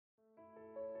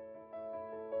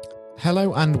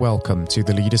Hello and welcome to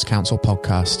the Leaders Council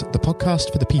podcast, the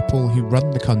podcast for the people who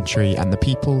run the country and the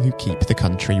people who keep the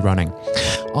country running.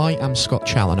 I am Scott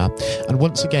Challinor, and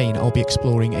once again I'll be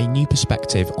exploring a new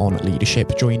perspective on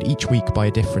leadership, joined each week by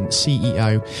a different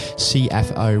CEO,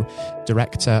 CFO,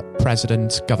 director,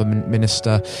 president, government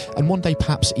minister, and one day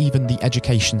perhaps even the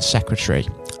education secretary.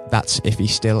 That's if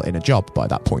he's still in a job by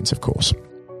that point, of course.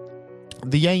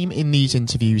 The aim in these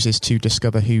interviews is to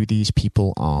discover who these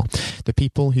people are, the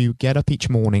people who get up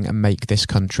each morning and make this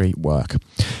country work.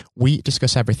 We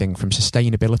discuss everything from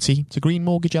sustainability to green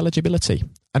mortgage eligibility,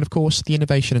 and of course the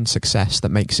innovation and success that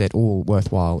makes it all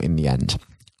worthwhile in the end.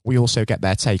 We also get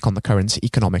their take on the current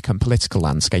economic and political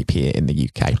landscape here in the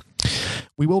UK.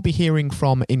 We will be hearing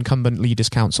from incumbent Leaders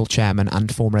Council Chairman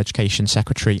and former Education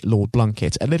Secretary Lord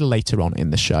Blunkett a little later on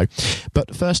in the show.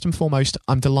 But first and foremost,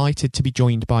 I'm delighted to be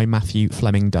joined by Matthew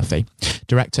Fleming-Duffy,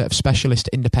 Director of Specialist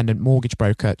Independent Mortgage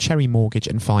Broker Cherry Mortgage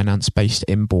Finance based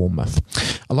in Bournemouth.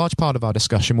 A large part of our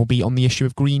discussion will be on the issue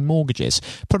of green mortgages,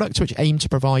 products which aim to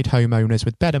provide homeowners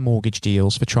with better mortgage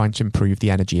deals for trying to improve the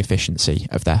energy efficiency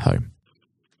of their home.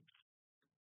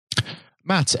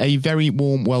 Matt, a very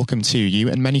warm welcome to you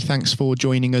and many thanks for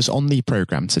joining us on the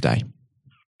programme today.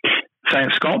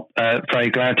 Thanks, Scott.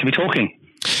 Very glad to be talking.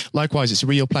 Likewise, it's a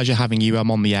real pleasure having you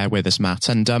on the air with us, Matt.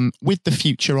 And with the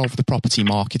future of the property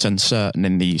market uncertain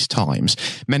in these times,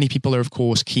 many people are, of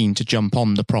course, keen to jump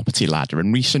on the property ladder.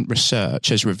 And recent research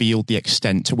has revealed the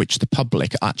extent to which the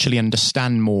public actually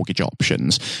understand mortgage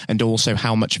options and also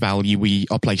how much value we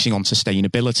are placing on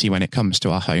sustainability when it comes to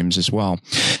our homes as well.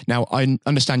 Now, I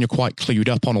understand you're quite clued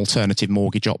up on alternative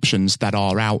mortgage options that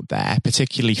are out there,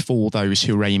 particularly for those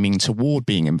who are aiming toward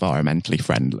being environmentally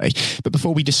friendly. But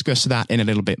before we discuss that in a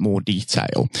little bit more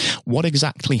detail, what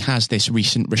exactly has this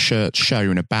recent research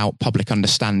shown about public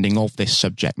understanding of this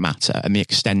subject matter and the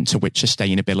extent to which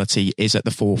sustainability is at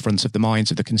the forefront of the minds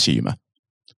of the consumer?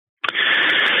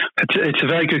 It's a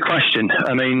very good question.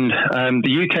 I mean,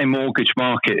 the UK mortgage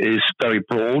market is very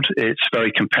broad. It's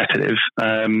very competitive.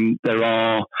 There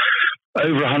are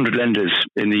over 100 lenders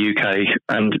in the UK,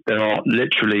 and there are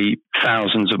literally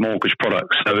thousands of mortgage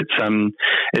products. So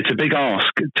it's a big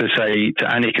ask to say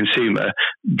to any consumer,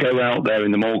 go out there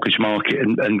in the mortgage market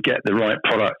and get the right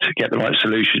product, get the right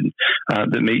solution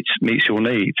that meets your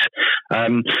needs.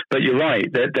 But you're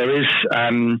right,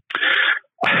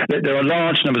 there are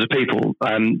large numbers of people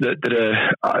that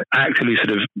are actively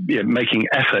sort of making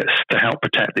efforts to help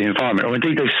protect the environment, or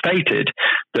indeed they've stated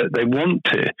that they want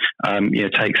to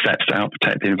take steps to help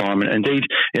protect the environment. Indeed,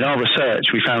 in our research,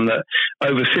 we found that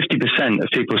over 50% of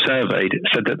people surveyed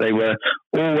said that they were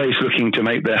always looking to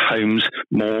make their homes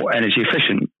more energy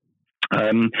efficient.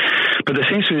 But there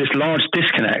seems to be this large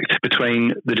disconnect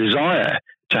between the desire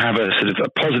to have a sort of a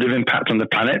positive impact on the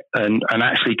planet and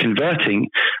actually converting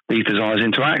these desires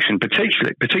into action,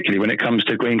 particularly when it comes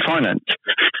to green finance.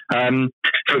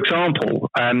 For example,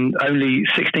 only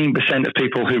 16% of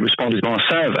people who responded to our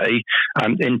survey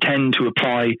intend to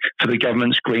apply for the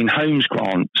government's Green Homes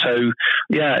grant. So,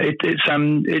 yeah, it's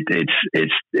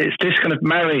this kind of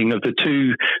marrying of the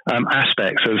two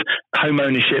aspects of home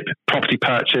ownership, property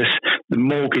purchase, the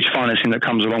mortgage financing that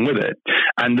comes along with it,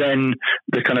 and then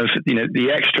the kind of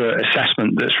the extra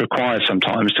assessment that's required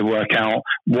sometimes to work out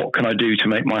what can I do to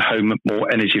make my home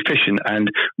more energy efficient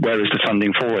and where is the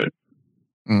funding for it.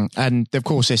 And of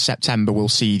course, this September, we'll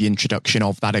see the introduction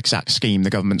of that exact scheme,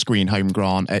 the government's Green Home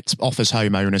Grant. It offers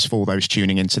homeowners, for those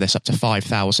tuning into this, up to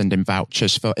 $5,000 in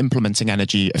vouchers for implementing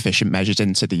energy efficient measures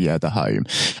into the home.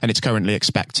 And it's currently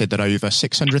expected that over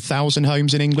 600,000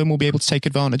 homes in England will be able to take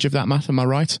advantage of that, Matt. Am I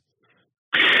right?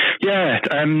 Yeah,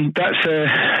 that's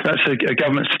a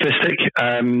government statistic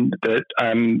that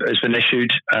has been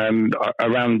issued.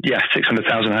 Around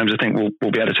 600,000 homes, I think,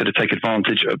 will be able to sort of take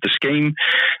advantage of the scheme.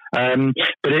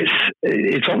 But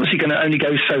it's obviously going to only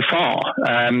go so far.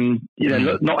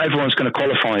 Not everyone's going to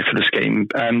qualify for the scheme.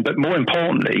 But more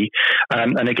importantly,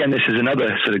 and again, this is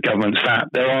another sort of government stat,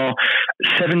 there are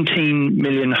 17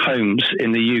 million homes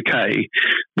in the UK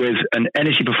with an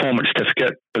energy performance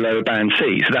certificate below a band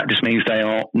C. So that just means they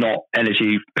are not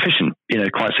energy efficient,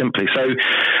 quite simply. So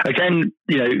again,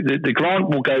 the grant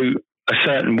will go a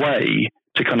certain way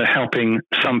to kind of helping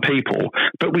some people,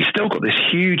 but we still got this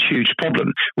huge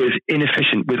problem with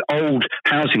old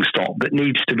housing stock that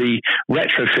needs to be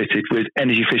retrofitted with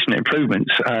energy efficient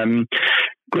improvements.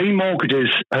 Green mortgages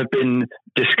have been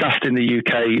discussed in the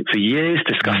UK for years,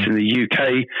 in the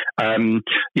UK,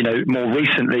 more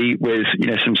recently with,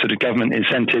 some sort of government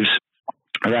incentives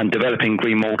around developing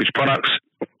green mortgage products.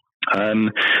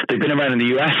 They've been around in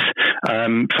the US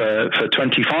for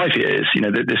 25 years,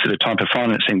 this sort of type of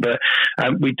financing, but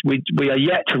we are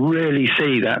yet to really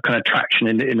see that kind of traction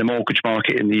in the mortgage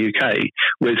market in the UK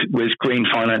with green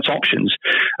finance options.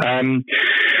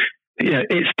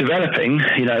 It's developing.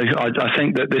 I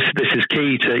think that this is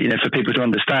key to for people to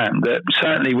understand that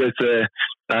certainly with the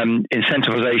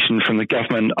incentivization from the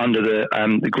government under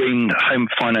the Green Home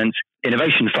Finance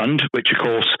Innovation Fund, which of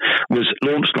course was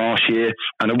launched last year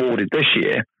and awarded this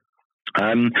year.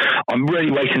 I'm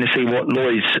really waiting to see what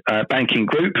Lloyds Banking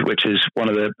Group, which is one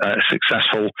of the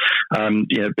successful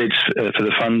bids for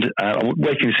the fund. I'm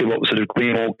waiting to see what sort of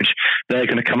green mortgage they're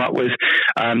going to come up with.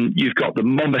 You've got the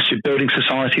Monmouthshire Building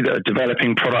Society that are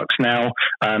developing products now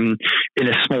in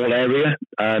a small area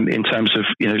in terms of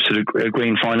sort of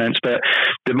green finance, but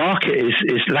the market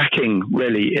is lacking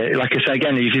really. Like I say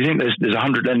again, if you think there's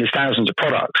 100 lenders, thousands of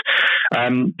products,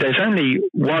 there's only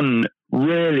one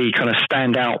really kind of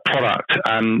standout product,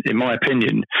 in my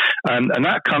opinion, and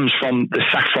that comes from the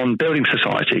Saffron Building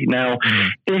Society. Now,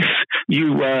 if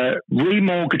you were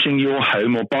remortgaging your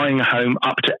home or buying a home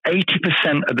up to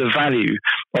 80% of the value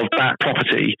of that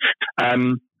property,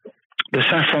 the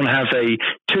Saffron has a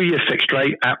 2-year fixed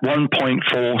rate at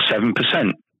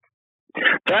 1.47%.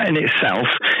 That in itself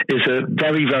is a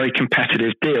very, very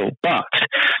competitive deal. But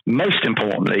most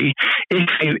importantly, if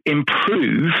you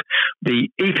improve the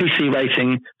EPC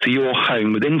rating for your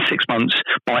home within 6 months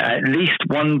by at least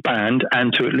one band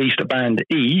and to at least a band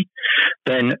E,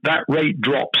 then that rate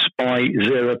drops by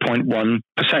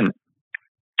 0.1%.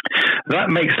 That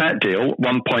makes that deal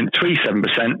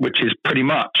 1.37%, which is pretty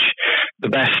much the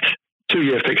best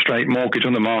 2-year fixed rate mortgage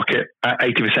on the market at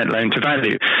 80% loan to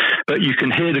value. But you can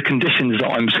hear the conditions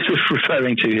that I'm sort of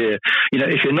referring to here.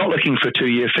 If you're not looking for a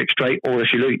 2-year fixed rate, or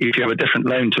if you have a different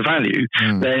loan to value,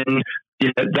 then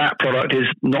that product is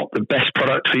not the best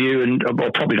product for you,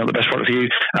 or probably not the best product for you.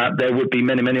 There would be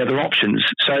many, many other options.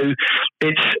 So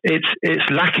it's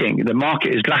lacking. The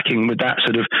market is lacking with that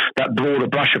sort of that broader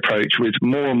brush approach, with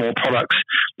more and more products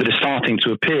that are starting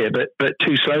to appear, but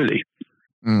too slowly.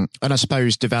 And I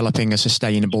suppose developing a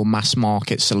sustainable mass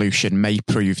market solution may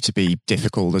prove to be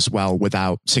difficult as well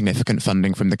without significant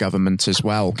funding from the government as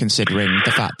well, considering the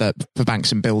fact that for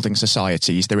banks and building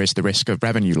societies, there is the risk of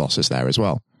revenue losses there as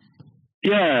well.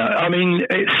 Yeah, I mean,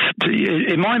 it's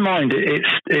in my mind,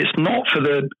 it's not for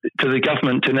the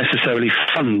government to necessarily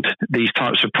fund these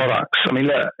types of products. I mean,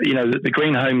 look, the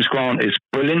Green Homes Grant is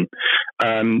brilliant.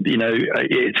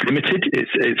 It's limited.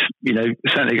 It's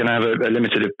certainly going to have a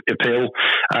limited appeal.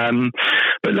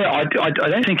 But look, I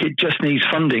don't think it just needs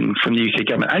funding from the UK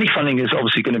government. Any funding is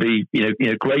obviously going to be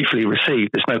gratefully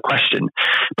received. There's no question.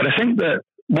 But I think that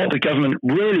what the government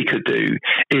really could do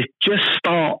is just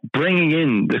start bringing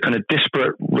in the kind of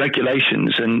disparate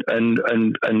regulations and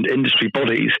industry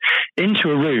bodies into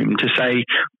a room to say,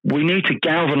 we need to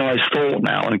galvanize thought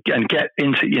now and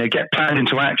get planned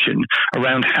into action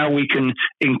around how we can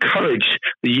encourage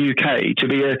the UK to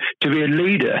be a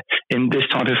leader in this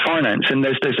type of finance. And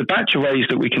there's a batch of ways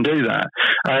that we can do that.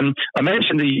 I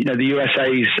mentioned the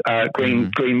USA's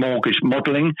green mortgage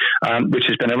modeling, which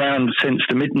has been around since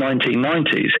the mid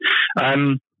 1990s.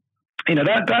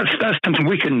 That's something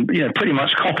we can pretty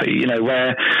much copy.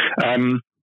 Where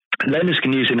lenders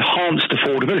can use enhanced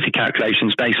affordability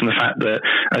calculations based on the fact that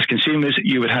as consumers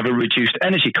you would have a reduced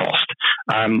energy cost.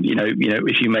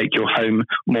 If you make your home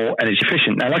more energy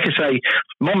efficient. Now, like I say,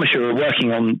 Monmouthshire are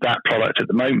working on that product at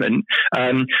the moment,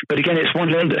 but again, it's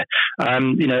one lender. I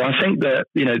think that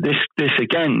this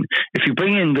again, if you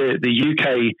bring in the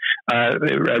UK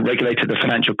regulator, the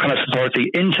Financial Conduct Authority,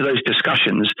 into those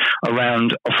discussions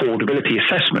around affordability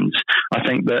assessments, I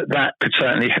think that could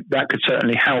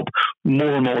certainly help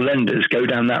more and more lenders go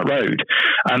down that road.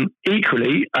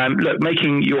 Equally, look,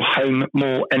 making your home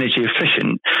more energy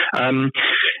efficient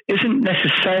isn't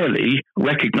necessarily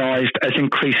recognised as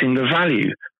increasing the value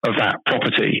of that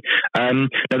property.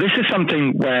 Now, this is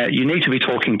something where you need to be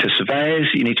talking to surveyors,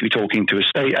 you need to be talking to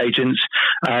estate agents,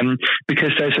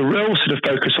 because there's a real sort of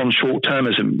focus on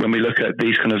short-termism when we look at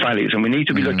these kind of values, and we need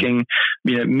to be looking,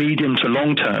 medium to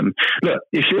long term. Look,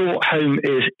 if your home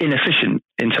is inefficient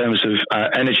in terms of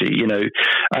energy,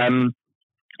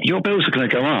 your bills are going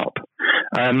to go up.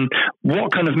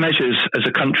 What kind of measures as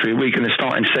a country are we going to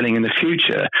start instilling in the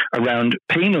future around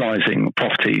penalising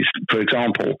properties, for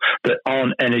example, that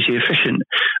aren't energy efficient?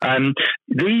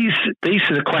 These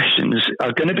sort of questions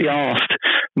are going to be asked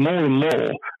more and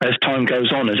more as time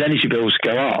goes on, as energy bills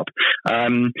go up.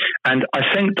 And I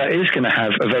think that is going to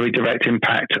have a very direct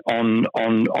impact on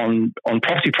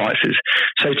property prices.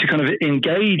 So to kind of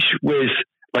engage with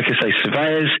like I say,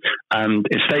 surveyors and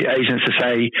estate agents to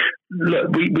say,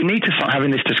 look, we need to start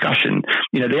having this discussion.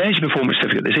 The Energy Performance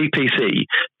Certificate, this EPC,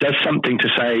 does something to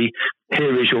say,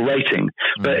 here is your rating,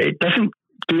 but it doesn't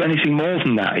do anything more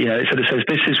than that. It sort of says,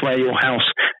 this is where your house,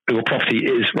 your property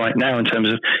is right now in terms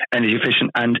of energy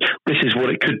efficient, and this is what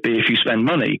it could be if you spend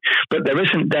money. But there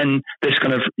isn't then this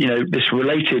kind of, this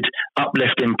related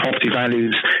uplift in property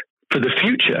values for the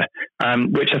future,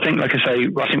 which I think, like I say,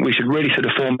 I think we should really sort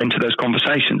of form into those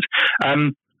conversations.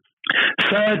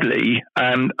 Thirdly,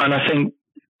 and I think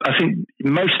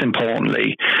most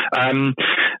importantly,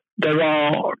 there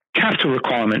are capital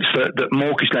requirements that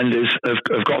mortgage lenders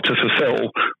have got to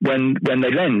fulfill when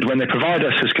they lend, when they provide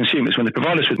us as consumers, when they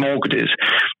provide us with mortgages,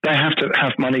 they have to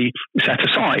have money set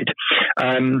aside.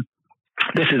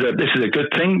 This is a good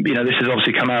thing. This has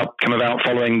obviously come about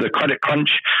following the credit crunch,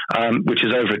 which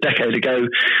is over a decade ago,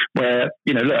 where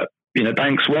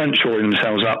banks weren't shoring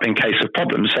themselves up in case of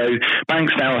problems. So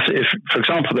banks now, if, for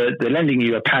example, they're lending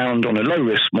you £1 on a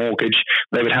low-risk mortgage,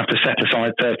 they would have to set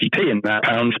aside 30p in that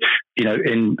pound, in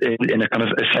a kind of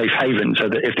a safe haven, so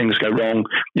that if things go wrong,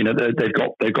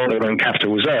 they've got their own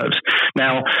capital reserves.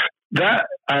 Now, that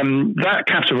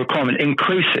capital requirement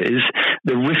increases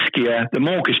the riskier the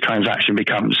mortgage transaction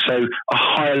becomes. So a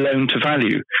higher loan to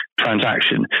value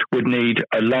transaction would need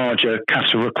a larger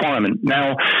capital requirement.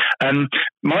 Now,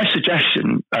 my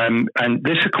suggestion, and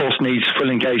this of course needs full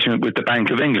engagement with the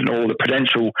Bank of England or the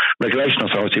Prudential Regulation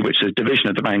Authority, which is a division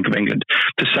of the Bank of England,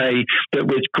 to say that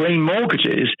with green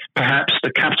mortgages, perhaps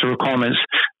the capital requirements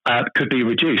could be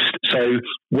reduced. So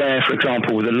where, for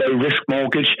example, with a low risk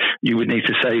mortgage, you would need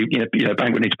to say, a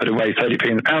bank would need to put away 30p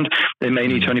in the pound. They may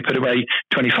need to only put away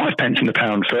 25 pence in the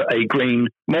pound for a green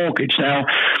mortgage. Now,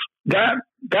 that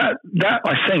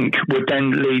I think would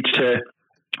then lead to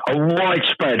a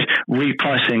widespread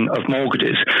repricing of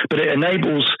mortgages, but it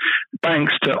enables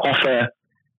banks to offer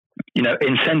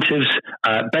incentives,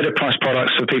 better price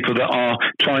products for people that are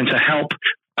trying to help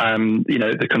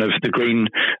the kind of the green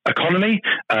economy,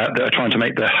 that are trying to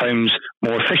make their homes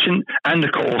more efficient, and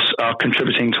of course are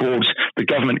contributing towards the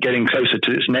government getting closer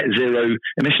to its net zero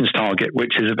emissions target,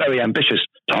 which is a very ambitious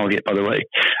target, by the way.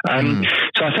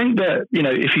 So I think that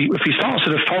if you start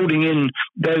sort of folding in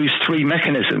those three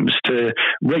mechanisms to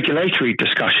regulatory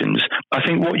discussions, I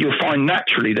think what you'll find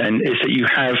naturally then is that you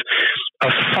have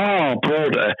a far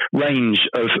broader range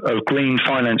of green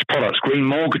finance products, green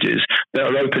mortgages that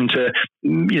are open to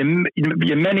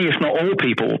many, if not all,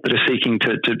 people that are seeking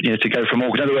to go for a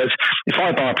mortgage. In other words, if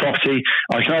I buy a property,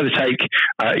 I can either take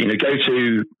go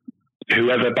to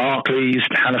whoever, Barclays,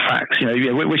 Halifax,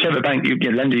 whichever bank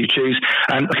lender you choose,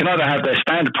 and I can either have their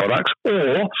standard products,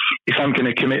 or if I'm going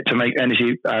to commit to make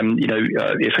energy,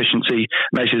 efficiency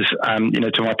measures,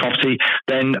 to my property,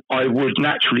 then I would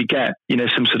naturally get,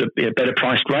 some sort of better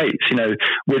priced rates,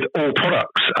 with all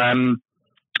products.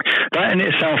 That in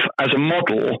itself as a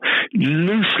model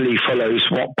loosely follows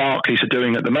what Barclays are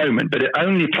doing at the moment, but it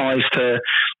only applies to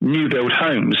new build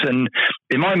homes. And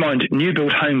in my mind, new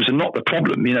build homes are not the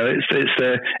problem. It's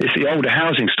the older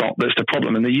housing stock that's the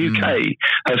problem. And the UK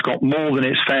has got more than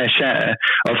its fair share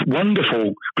of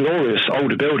wonderful, glorious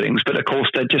older buildings, but of course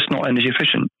they're just not energy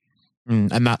efficient.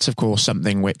 And that's, of course,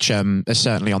 something which is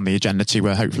certainly on the agenda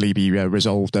to hopefully be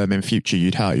resolved in future,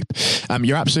 you'd hope.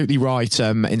 You're absolutely right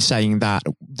in saying that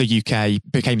the UK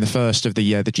became the first of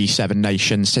the G7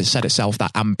 nations to set itself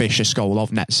that ambitious goal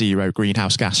of net zero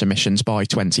greenhouse gas emissions by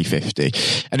 2050.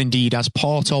 And indeed, as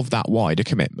part of that wider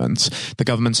commitment, the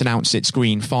government announced its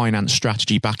green finance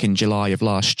strategy back in July of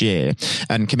last year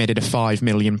and committed a £5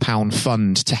 million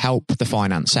fund to help the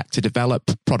finance sector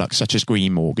develop products such as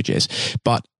green mortgages.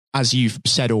 But as you've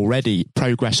said already,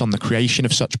 progress on the creation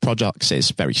of such products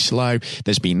is very slow.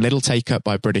 There's been little take-up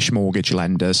by British mortgage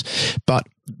lenders. But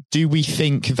do we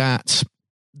think that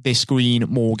this green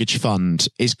mortgage fund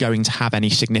is going to have any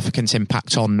significant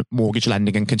impact on mortgage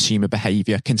lending and consumer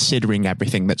behaviour, considering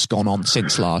everything that's gone on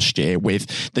since last year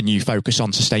with the new focus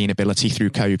on sustainability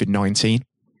through COVID-19?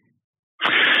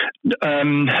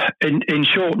 In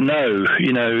short, no.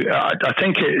 I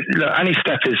think any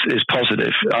step is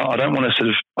positive. I don't want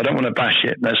to bash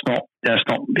it. That's not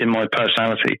in my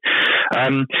personality.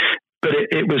 But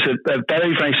it was a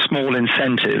very, very small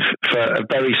incentive for a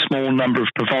very small number of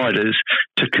providers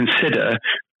to consider,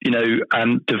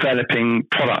 developing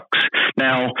products.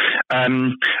 Now, I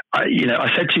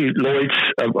said to you, Lloyds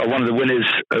are one of the winners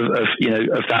of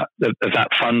that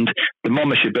fund. The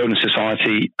Monmouthshire Building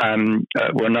Society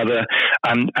were another,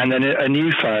 and then a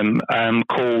new firm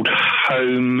called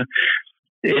Home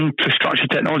Infrastructure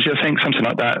Technology, I think, something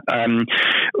like that.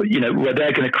 Where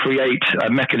they're going to create a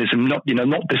mechanism, not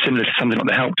dissimilar to something like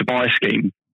the Help to Buy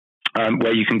scheme,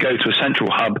 where you can go to a central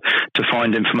hub to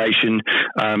find information,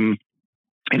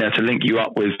 to link you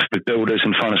up with builders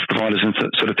and finance providers and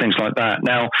sort of things like that.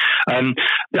 Now,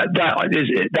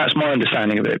 that's my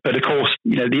understanding of it. But of course,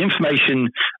 the information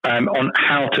on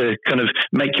how to kind of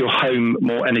make your home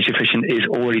more energy efficient is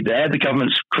already there. The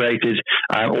government's created,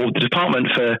 or the Department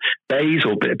for BEIS,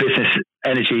 or Business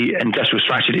Energy Industrial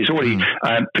Strategy, has already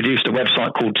produced a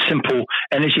website called Simple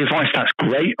Energy Advice. That's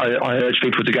great. I urge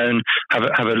people to go and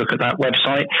have a look at that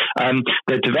website.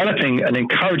 They're developing and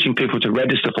encouraging people to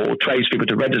register for, tradespeople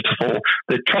to register for,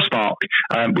 the Trustmark,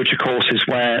 which of course is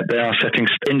where they are setting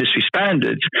industry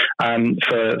standards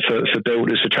for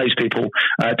builders, for tradespeople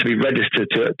to be registered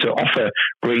to offer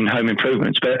green home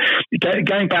improvements. But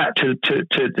going back to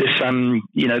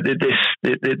this,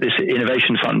 this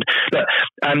innovation fund, but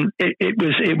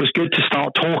it was good to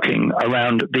start talking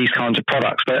around these kinds of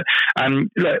products. But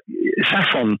look,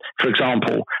 Saffron, for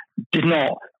example, did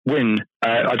not win.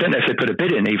 I don't know if they put a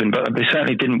bid in even, but they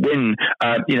certainly didn't win,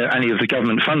 any of the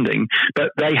government funding.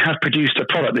 But they have produced a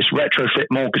product, this retrofit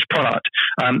mortgage product,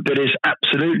 that is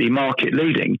absolutely market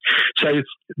leading. So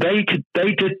they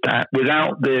did that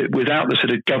without the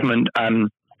sort of government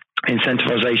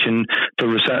incentivization for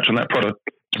research on that product.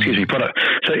 Product.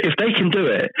 So if they can do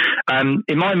it,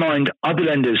 in my mind, other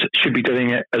lenders should be doing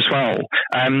it as well.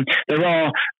 There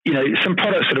are, some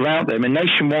products that are out there. I mean,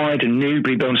 Nationwide and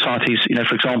Newbury Building Societies,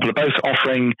 for example, are both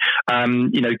offering,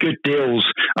 good deals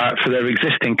for their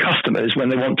existing customers when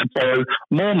they want to borrow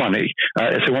more money,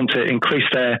 if they want to increase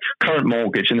their current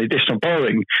mortgage, and the additional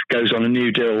borrowing goes on a new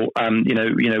deal,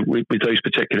 with those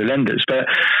particular lenders. But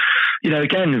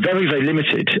again, very, very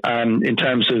limited in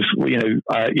terms of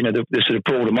the sort of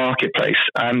broader marketplace.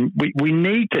 We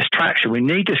need this traction. We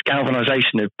need this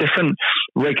galvanization of different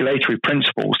regulatory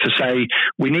principles to say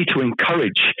we need to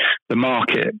encourage the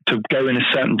market to go in a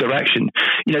certain direction.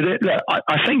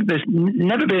 I think there's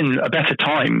never been a better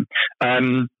time.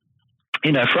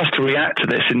 For us to react to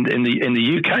this in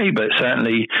the UK, but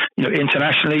certainly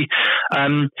internationally,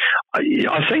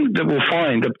 I think that we'll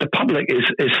find that the public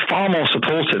is far more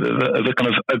supportive of a kind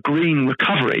of a green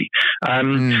recovery.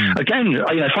 Again,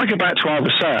 if I go back to our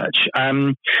research,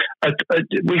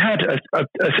 we had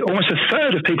almost a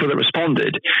third of people that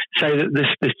responded say that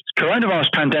this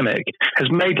coronavirus pandemic has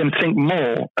made them think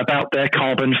more about their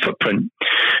carbon footprint.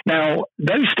 Now,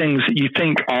 those things that you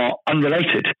think are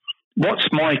unrelated. What's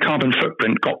my carbon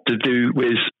footprint got to do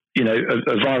with, a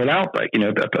viral outbreak,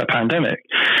 a pandemic?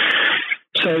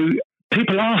 So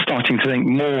people are starting to think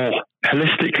more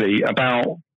holistically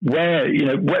about where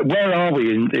are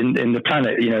we in the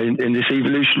planet, in this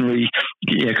evolutionary,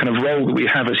 kind of role that we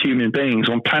have as human beings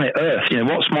on planet Earth.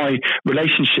 What's my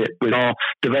relationship with our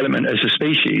development as a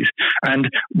species, and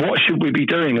what should we be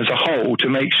doing as a whole to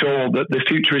make sure that the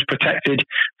future is protected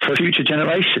for future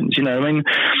generations?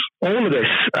 All of this,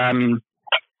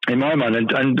 in my mind,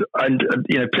 and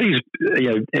please,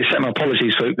 accept my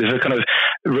apologies for kind of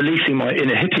releasing my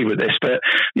inner hippie with this, but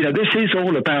this is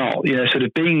all about sort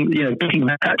of being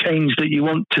that change that you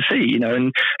want to see,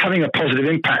 and having a positive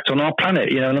impact on our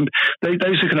planet, and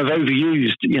those are kind of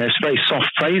overused, very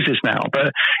soft phrases now,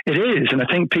 but it is, and I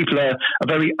think people are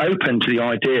very open to the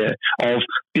idea of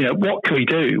what can we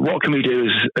do? What can we do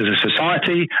as a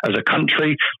society, as a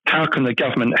country? How can the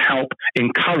government help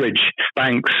encourage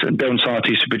banks and building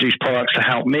societies to produce products to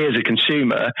help me as a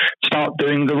consumer start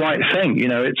doing the right thing?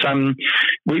 It's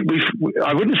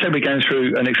I wouldn't say we're going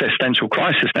through an existential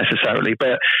crisis necessarily,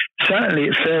 but certainly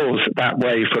it feels that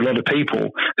way for a lot of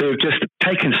people who have just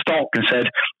taken stock and said,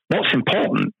 what's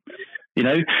important?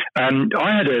 I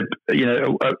had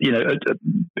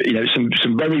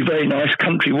some very, very nice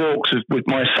country walks with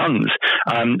my sons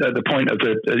at the point of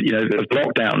the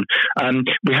lockdown.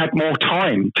 We had more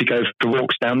time to go for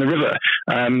walks down the river.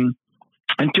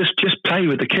 And just play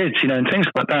with the kids, and things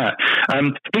like that.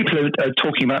 People are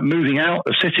talking about moving out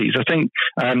of cities. I think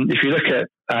if you look at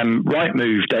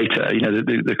Rightmove data,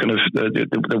 the kind of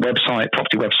the website,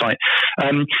 property website,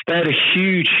 they had a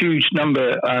huge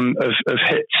number of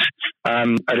hits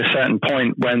at a certain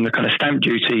point when the kind of stamp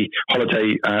duty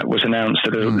holiday was announced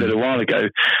a little while ago.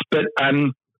 But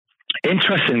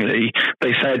interestingly,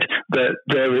 they said that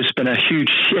there has been a huge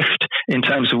shift in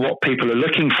terms of what people are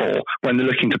looking for when they're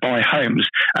looking to buy homes.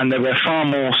 And there were far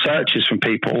more searches from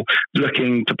people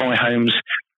looking to buy homes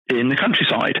in the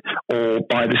countryside or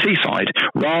by the seaside,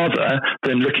 rather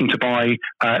than looking to buy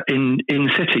in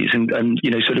cities and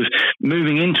sort of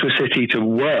moving into a city to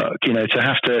work. To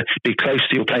have to be close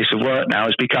to your place of work now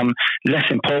has become less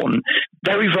important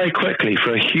very, very quickly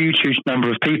for a huge number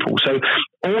of people. So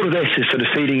all of this is sort of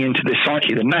feeding into this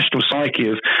psyche, the national psyche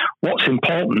of what's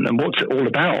important and what's it all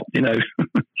about.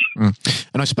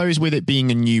 And I suppose with it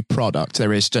being a new product,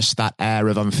 there is just that air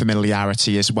of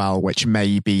unfamiliarity as well, which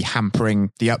may be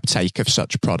hampering the uptake of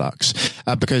such products.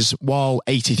 Because while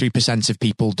 83% of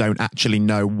people don't actually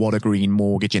know what a green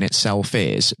mortgage in itself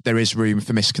is, there is room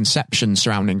for misconceptions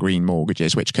surrounding green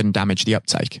mortgages, which can damage the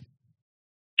uptake.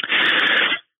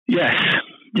 Yes.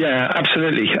 Yeah,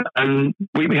 absolutely.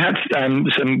 We had some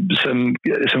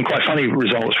quite funny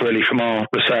results really from our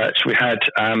research. We had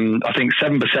I think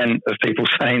 7% of people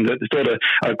saying that they thought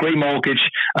a green mortgage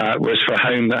was for a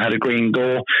home that had a green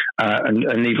door,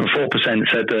 and even 4%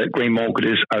 said that green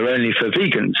mortgages are only for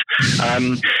vegans. I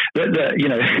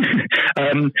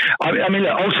mean,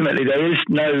 ultimately there is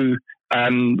no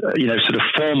sort of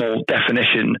formal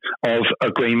definition of a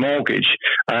green mortgage.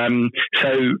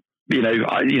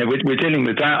 We're dealing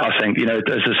with that, I think, as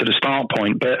a sort of start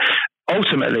point. But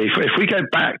ultimately, if we go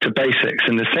back to basics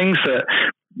and the things that,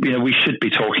 we should be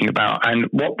talking about, and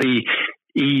what the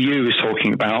EU is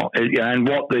talking about, and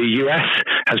what the US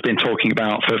has been talking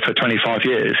about for 25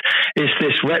 years, is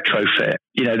this retrofit,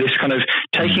 this kind of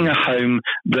taking a home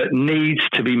that needs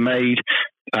to be made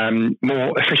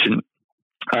more efficient.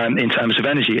 In terms of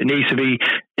energy, it needs to be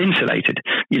insulated.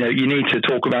 You need to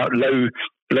talk about low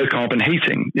carbon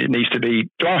heating. It needs to be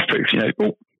draft proof.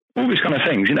 All these kind of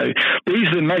things. These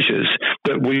are the measures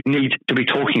that we need to be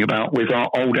talking about with our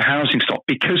older housing stock,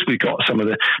 because we've got some of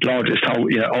the largest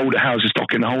older housing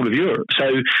stock in the whole of Europe.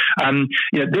 So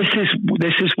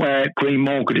this is where green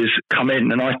mortgages come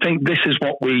in, and I think this is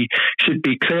what we should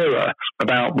be clearer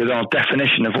about with our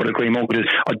definition of what a green mortgage is.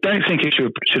 I don't think it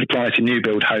should apply to new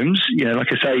build homes.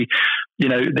 Like I say,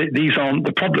 these aren't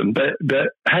the problem, but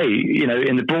hey,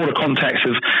 in the broader context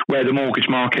of where the mortgage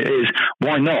market is,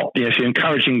 why not? If you're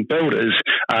encouraging builders,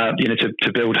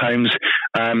 to build homes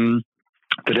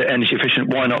that are energy efficient,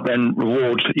 why not then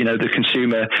reward, the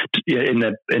consumer in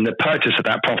the purchase of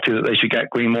that property, that they should get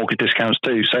green mortgage discounts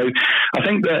too. So I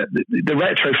think that the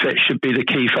retrofit should be the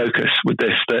key focus with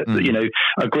this. That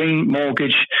a green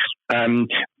mortgage, I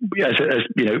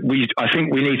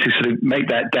think we need to sort of make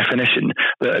that definition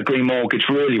that a green mortgage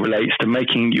really relates to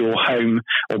making your home,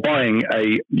 or buying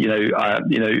a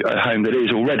home that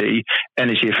is already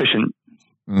energy efficient.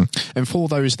 And for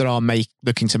those that are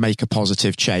looking to make a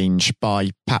positive change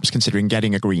by perhaps considering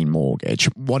getting a green mortgage,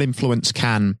 what influence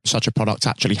can such a product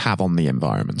actually have on the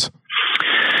environment?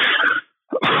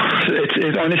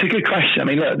 It's a good question. I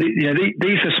mean, look,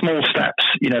 these are small steps,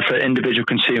 for individual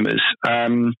consumers.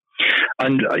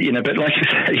 But like you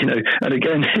say, and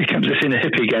again, here comes this inner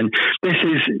hippie again. This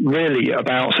is really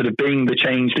about sort of being the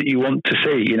change that you want to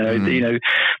see.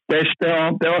 There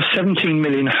are 17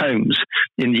 million homes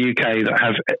in the UK that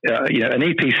have, an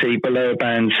EPC below a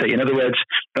band C. In other words,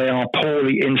 they are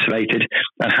poorly insulated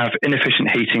and have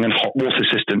inefficient heating and hot water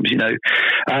systems.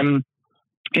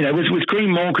 With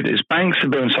green mortgages, banks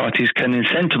and building societies can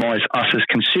incentivize us as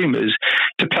consumers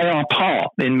to play our part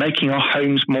in making our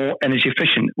homes more energy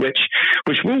efficient, which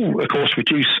will, of course,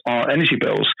 reduce our energy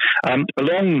bills,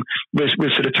 along with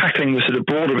sort of tackling the sort of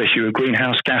broader issue of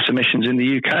greenhouse gas emissions in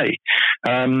the UK.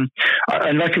 And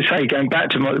like I say, going back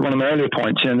to one of my earlier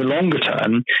points, in the longer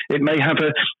term, it may have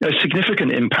a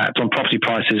significant impact on property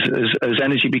prices as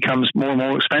energy becomes more and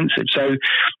more expensive. So,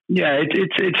 yeah,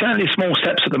 it's certainly small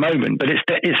steps at the moment, but it's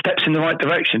steps in the right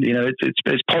direction.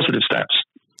 It's positive steps.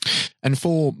 And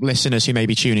for listeners who may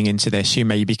be tuning into this, who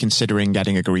may be considering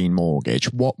getting a green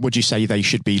mortgage, what would you say they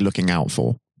should be looking out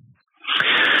for?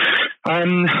 I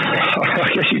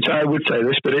guess I would say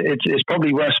this, but it's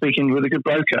probably worth speaking with a good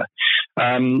broker.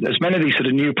 As many of these sort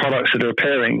of new products that are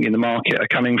appearing in the market are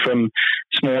coming from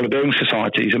smaller building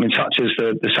societies, such as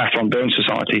the Saffron Building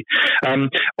Society.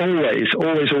 Always,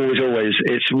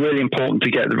 it's really important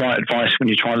to get the right advice when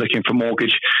you're trying looking for a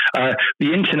mortgage.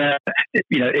 The internet,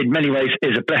 in many ways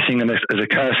is a blessing and as a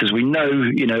curse, as we know.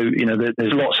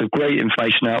 There's lots of great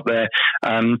information out there,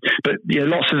 but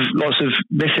lots of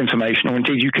misinformation, or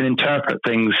indeed you can interpret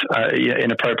things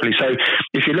inappropriately. So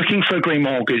if you're looking for a green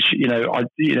mortgage,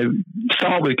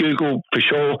 start with Google for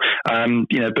sure,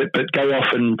 but go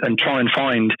off and try and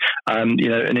find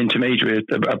an intermediary,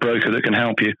 a broker that can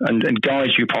help you and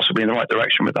guide you possibly in the right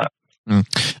direction with that.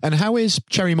 And how is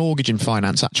Cherry Mortgage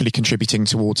Finance actually contributing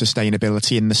towards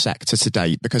sustainability in the sector to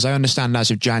date? Because I understand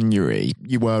as of January,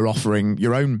 you were offering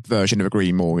your own version of a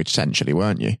green mortgage, essentially,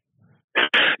 weren't you?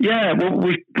 Yeah, well,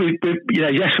 we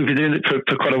yes, we've been doing it for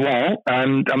quite a while. I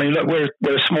mean, look, we're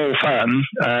a small firm,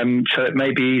 so it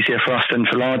may be easier for us than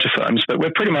for larger firms, but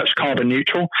we're pretty much carbon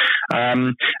neutral.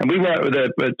 And we work with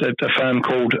a firm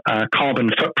called Carbon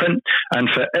Footprint.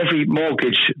 And for every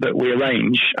mortgage that we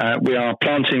arrange, we are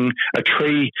planting a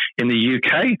tree in the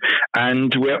UK,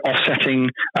 and we're offsetting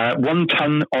 1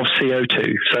 ton of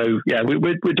CO2. So yeah,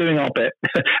 we're doing our bit.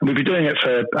 We've been doing it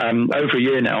for over a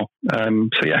year now.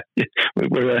 So yeah,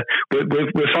 we're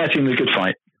fighting the good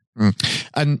fight.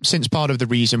 And since part of the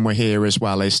reason we're here as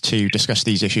well is to discuss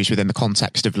these issues within the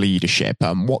context of leadership,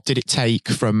 what did it take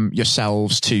from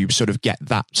yourselves to sort of get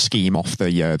that scheme off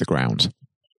the ground?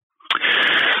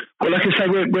 Well, like I say,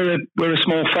 we're a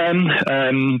small firm.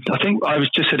 I think I was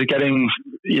just sort of getting,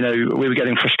 we were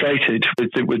getting frustrated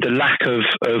with the lack of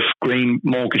green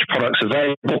mortgage products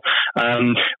available.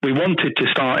 We wanted to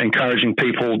start encouraging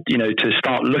people, to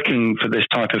start looking for this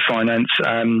type of finance.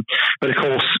 But of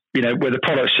course, where the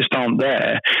products just aren't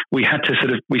there, we had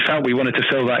to we felt we wanted to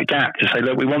fill that gap to say,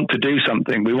 look, we want to do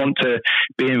something. We want to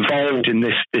be involved in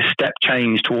this step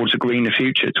change towards a greener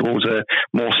future, towards a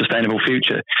more sustainable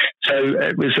future. So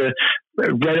it was a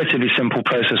relatively simple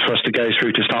process for us to go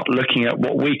through to start looking at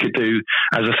what we could do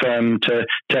as a firm to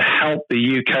help the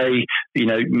UK,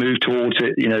 move towards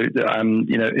it,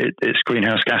 its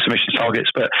greenhouse gas emissions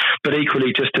targets, but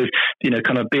equally just to,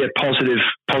 kind of be a positive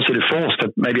force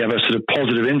to maybe have a sort of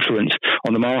positive influence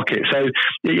on the market. So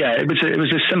yeah, it was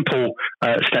a simple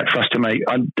step for us to make.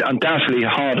 Undoubtedly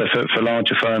harder for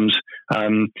larger firms.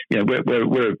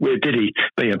 We're Diddy,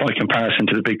 by comparison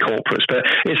to the big corporates, but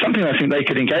it's something I think they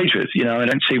could engage with. I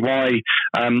don't see why.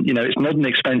 It's not an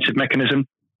expensive mechanism.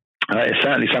 It's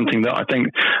certainly something that I think,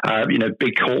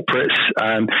 big corporates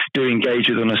do engage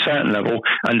with on a certain level.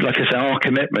 And like I say, our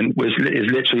commitment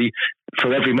is literally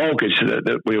for every mortgage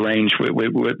that we arrange,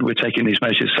 we're taking these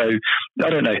measures. So I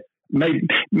don't know.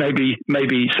 Maybe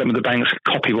some of the banks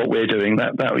copy what we're doing.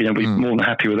 That we're more than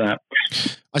happy with that.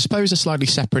 I suppose a slightly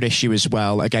separate issue as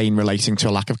well, again relating to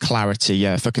a lack of clarity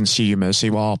for consumers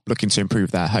who are looking to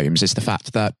improve their homes, is the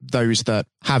fact that those that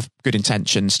have good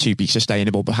intentions to be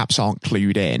sustainable perhaps aren't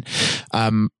clued in,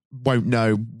 won't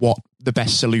know what the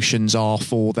best solutions are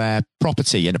for their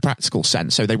property in a practical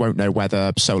sense. So they won't know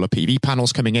whether solar PV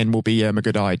panels coming in will be a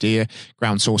good idea,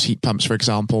 ground source heat pumps, for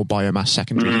example, biomass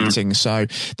secondary heating. So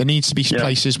there needs to be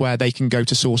places where they can go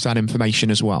to source that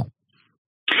information as well.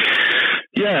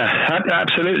 Yeah,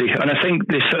 absolutely. And I think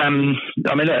this,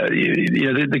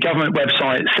 the government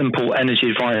website, Simple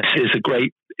Energy Advice, is a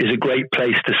great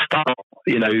place to start.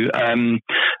 You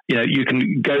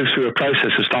can go through a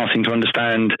process of starting to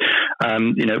understand,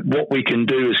 what we can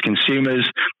do as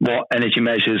consumers, what energy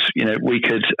measures, we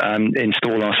could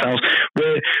install ourselves.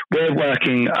 We're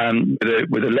working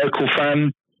with a local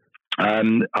firm.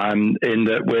 In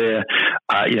that we're,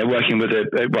 working with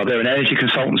they're an energy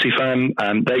consultancy firm.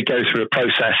 They go through a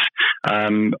process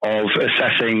of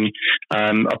assessing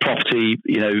a property.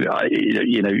 You're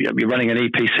running an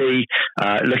EPC,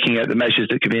 looking at the measures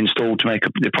that could be installed to make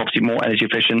the property more energy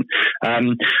efficient.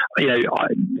 The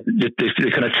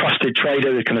kind of trusted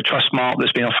trader, the kind of trust mark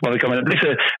that's been offered by the government. These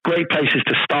are great places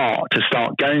to start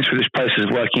going through this process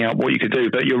of working out what you could do.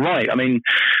 But you're right. I mean,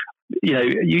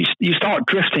 you start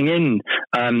drifting in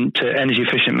to energy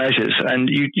efficient measures, and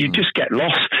you just get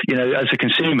lost. As a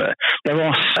consumer, there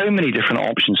are so many different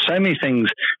options, so many things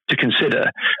to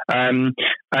consider, and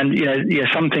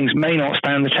some things may not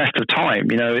stand the test of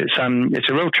time. It's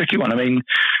a real tricky one. I mean,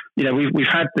 we've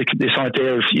had this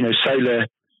idea of solar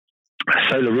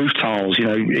roof tiles.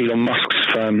 Elon Musk's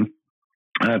firm.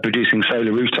 Producing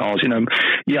solar roof tiles, I'm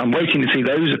waiting to see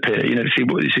those appear. To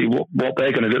see what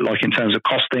they're going to look like in terms of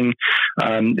costing,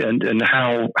 and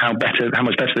how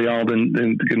much better they are than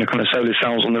the kind of solar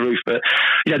cells on the roof. But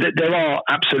there are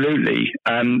absolutely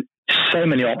so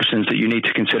many options that you need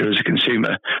to consider as a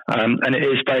consumer, and it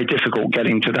is very difficult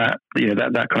getting to that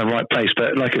that kind of right place.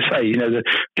 But like I say, the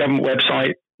government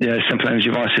website. Simple Energy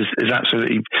Advice is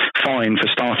absolutely fine for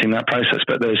starting that process,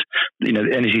 but there's, the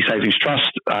Energy Savings Trust,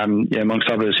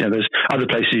 amongst others, there's other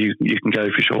places you can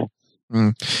go for sure.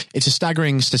 It's a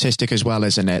staggering statistic as well,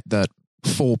 isn't it, that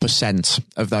 4%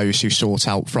 of those who sought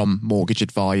out from mortgage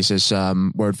advisors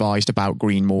were advised about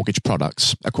green mortgage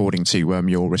products, according to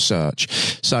your research.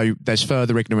 So there's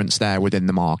further ignorance there within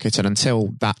the market, and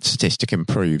until that statistic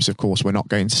improves, of course, we're not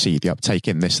going to see the uptake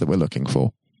in this that we're looking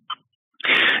for.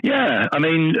 Yeah, I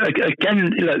mean, again,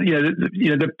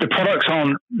 the products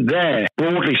aren't there.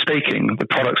 Broadly speaking, the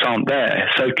products aren't there,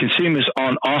 so consumers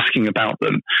aren't asking about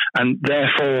them, and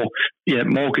therefore,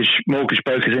 mortgage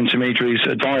brokers, intermediaries,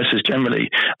 advisors generally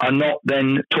are not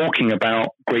then talking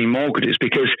about green mortgages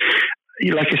because,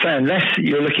 like I say, unless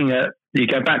you're looking at, you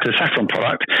go back to the saffron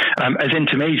product, as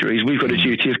intermediaries, we've got a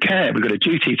duty of care. We've got a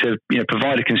duty to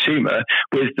provide a consumer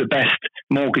with the best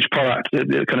mortgage product that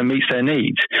kind of meets their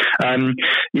needs. And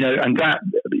that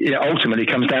ultimately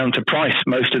comes down to price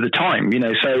most of the time.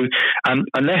 So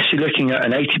unless you're looking at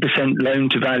an 80% loan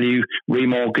to value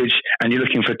remortgage and you're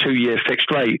looking for a 2-year fixed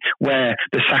rate where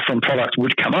the saffron product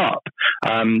would come up,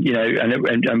 and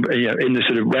in the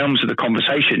sort of realms of the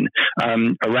conversation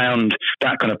around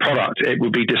that kind of product, it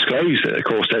would be disclosed that, of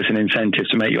course, there's an incentive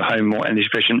to make your home more energy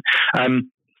efficient.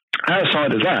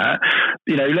 Outside of that,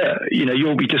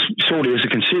 you'll be just sorely as a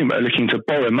consumer looking to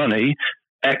borrow money,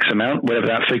 X amount, whatever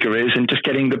that figure is, and just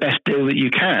getting the best deal that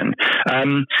you can.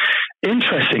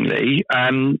 Interestingly,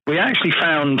 we actually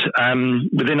found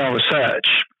within our research,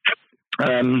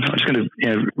 I'm just going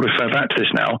to refer back to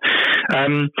this now.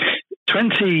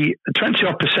 20%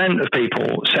 of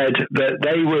people said that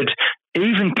they would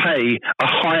even pay a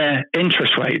higher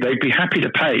interest rate. They'd be happy to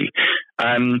pay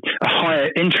a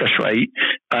higher interest rate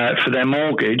for their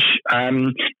mortgage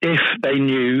if they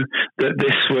knew that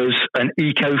this was an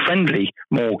eco-friendly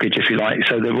mortgage, if you like.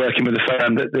 So they're working with a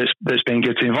firm that's being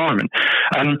good to the environment.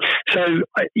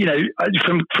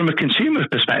 From a consumer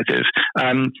perspective,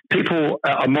 people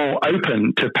are more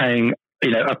open to paying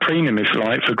a premium, if you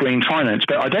like, for green finance.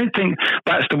 But I don't think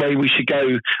that's the way we should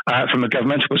go from a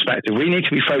governmental perspective. We need to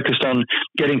be focused on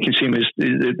getting consumers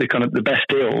the kind of the best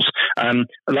deals.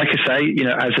 Like I say,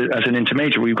 as an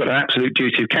intermediary, we've got an absolute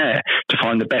duty of care to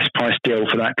find the best price deal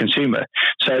for that consumer.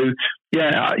 So,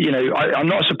 I'm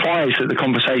not surprised that the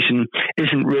conversation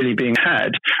isn't really being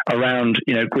had around,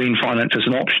 green finance as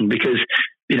an option because,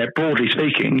 broadly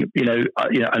speaking,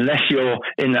 unless you're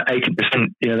in that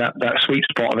 80%, that sweet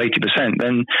spot of 80%,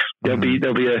 then there'll be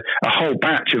a whole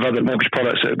batch of other mortgage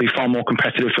products that will be far more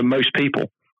competitive for most people.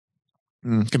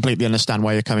 Completely understand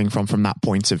where you're coming from that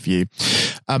point of view.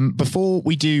 Before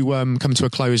we do come to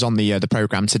a close on the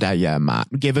programme today, Matt,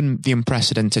 given the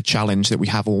unprecedented challenge that we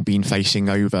have all been facing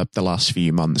over the last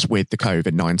few months with the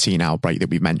COVID-19 outbreak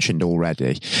that we've mentioned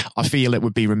already, I feel it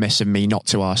would be remiss of me not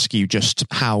to ask you just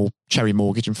how Cherry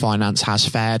Mortgage and Finance has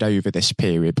fared over this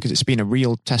period, because it's been a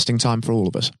real testing time for all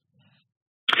of us.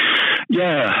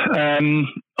 Yeah,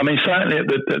 certainly at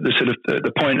the sort of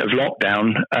the point of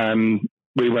lockdown,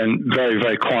 we went very,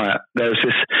 very quiet. There was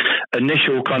this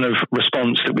initial kind of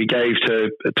response that we gave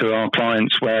to our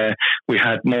clients where we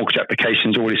had mortgage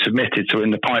applications already submitted, so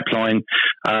in the pipeline,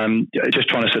 just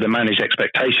trying to sort of manage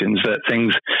expectations that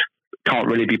things can't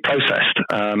really be processed.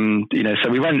 So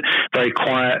we went very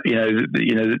quiet.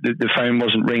 The phone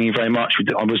wasn't ringing very much.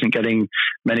 I wasn't getting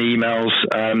many emails.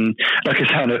 Like I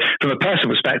said, from a personal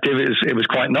perspective, it was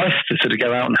quite nice to sort of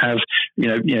go out and have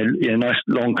nice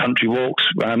long country walks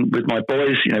with my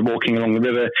boys. Walking along the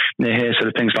river near here, sort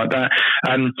of things like that.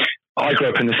 I grew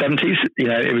up in the 70s.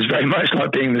 It was very much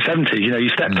like being in the 70s. You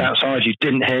stepped outside, you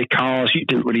didn't hear cars, you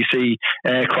didn't really see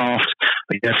aircraft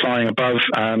flying above.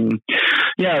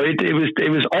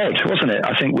 It was odd, wasn't it?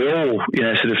 I think we all,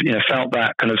 felt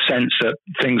that kind of sense that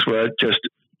things were just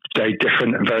very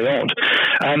different and very odd.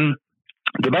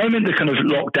 The moment the kind of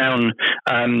lockdown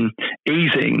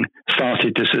easing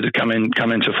started to sort of come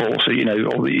into force, so,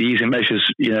 all the easing measures,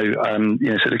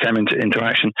 sort of came into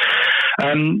action.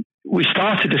 We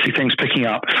started to see things picking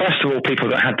up. First of all, people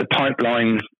that had the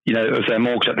pipeline, of their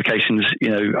mortgage applications,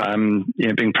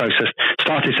 being processed,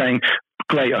 started saying,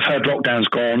 "Great, I've heard lockdown's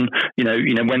gone.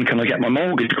 When can I get my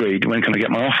mortgage agreed? When can I get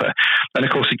my offer?" And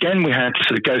of course, again, we had to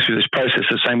sort of go through this process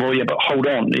of saying, "Well, yeah, but hold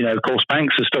on. Of course,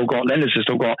 lenders have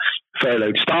still got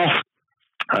furloughed staff.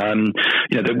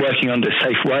 They're working under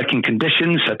safe working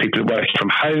conditions, so people are working from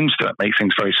home, so that makes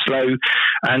things very slow.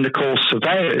 And of course,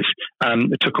 surveyors,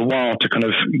 it took a while to kind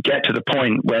of get to the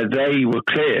point where they were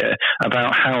clear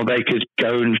about how they could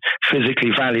go and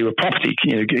physically value a property,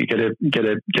 get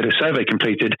a survey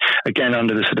completed, again,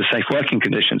 under the sort of safe working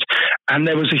conditions. And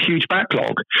there was a huge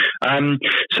backlog.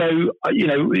 So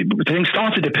things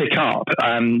started to pick up,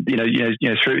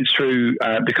 through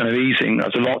the kind of easing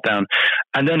of the lockdown.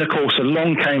 And then, of course,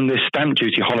 along came this stamp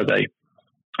duty holiday.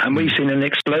 And we've seen an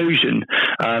explosion,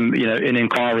 in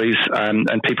inquiries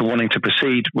and people wanting to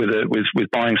proceed with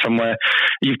buying somewhere.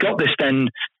 You've got this then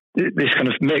this kind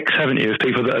of mix, haven't you, of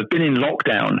people that have been in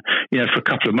lockdown, for a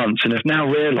couple of months and have now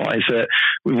realised that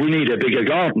we need a bigger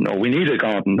garden, or we need a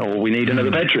garden, or we need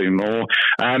another bedroom, or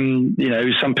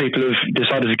some people have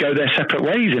decided to go their separate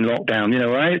ways in lockdown.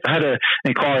 I had an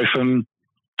inquiry from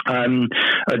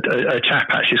a chap,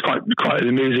 actually. It's quite an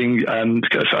amusing, a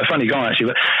funny guy,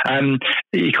 actually.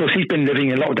 But of course, he's been living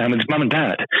in lockdown with his mum and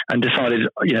dad, and decided,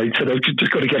 so they've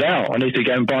just got to get out. I need to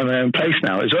go and buy my own place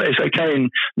now. It's okay in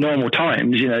normal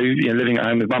times, living at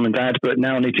home with mum and dad, but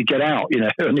now I need to get out,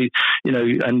 I need,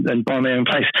 and buy my own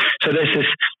place. So there's this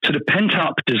sort of pent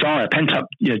up desire, pent up,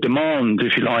 demand,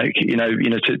 if you like,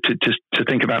 to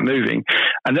think about moving.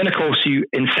 And then, of course, you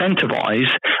incentivize,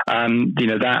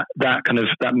 that kind of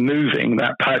that moving,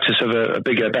 that purchase of a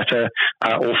bigger, better,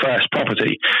 or first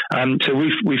property. So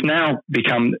we've now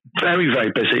become very,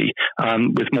 very busy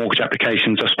with mortgage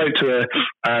applications. I spoke to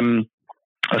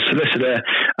a solicitor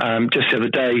just the other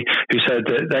day who said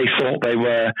that they thought they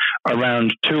were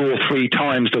around 2 or 3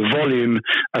 times the volume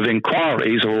of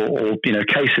inquiries or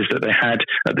cases that they had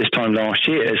at this time last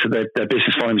year. So their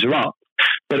business volumes are up.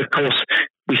 But of course,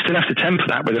 we still have to temper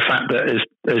that with the fact that,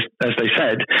 as they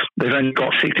said, they've only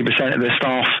got 60% of their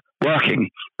staff working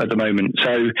at the moment.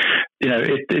 So,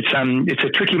 it's a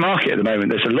tricky market at the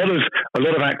moment. There's a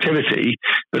lot of activity,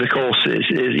 but of course,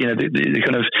 the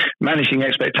kind of managing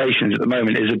expectations at the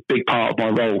moment is a big part of my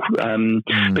role.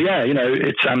 But yeah,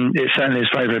 it certainly is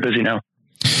very, very busy now.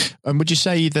 And would you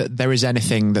say that there is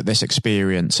anything that this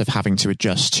experience of having to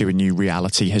adjust to a new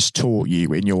reality has taught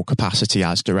you in your capacity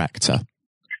as director?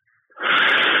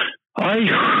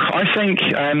 I think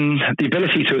the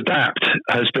ability to adapt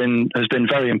has been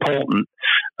very important.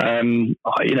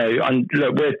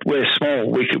 Look, we're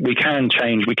small. We can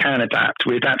change. We can adapt.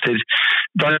 We adapted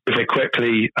very, very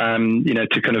quickly.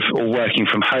 To kind of all working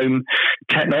from home.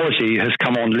 Technology has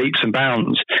come on leaps and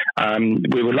bounds.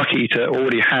 We were lucky to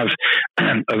already have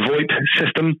a VoIP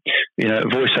system, a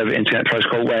voice over internet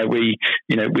protocol, where we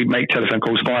make telephone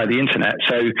calls via the internet.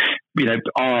 So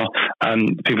our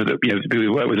people that we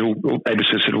work with all able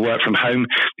to sort of work from home.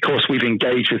 Of course, we've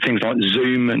engaged with things like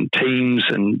Zoom and Teams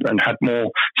and had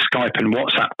more Skype and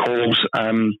WhatsApp calls.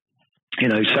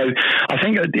 So I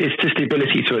think it's just the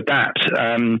ability to adapt.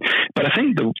 But I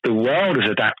think the world has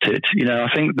adapted. I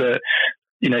think that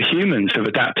humans have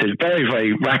adapted very,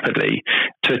 very rapidly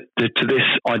to this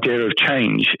idea of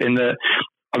change. In that,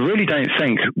 I really don't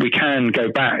think we can go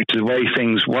back to the way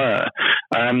things were.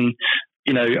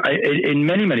 In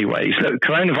many, many ways, look,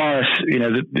 coronavirus,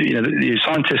 the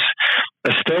scientists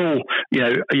are still,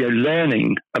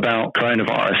 learning about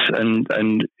coronavirus and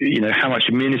how much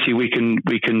immunity we can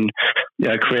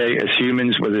create as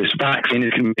humans, whether this vaccine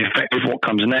is going to be effective, what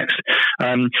comes next.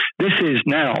 This is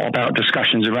now about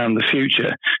discussions around the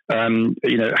future.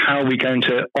 How are we going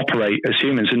to operate as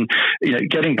humans? And,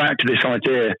 getting back to this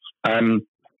idea,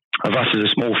 of us as a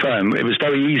small firm, it was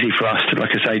very easy for us to, like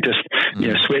I say, just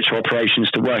switch operations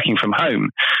to working from home.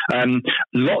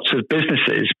 Lots of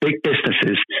businesses, big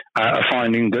businesses, are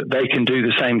finding that they can do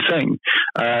the same thing.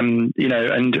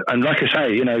 And like I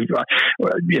say, when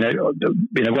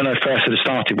I first sort of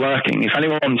started working, if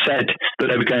anyone said that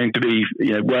they were going to be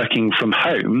working from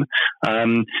home,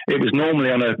 it was normally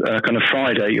on a kind of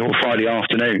Friday or Friday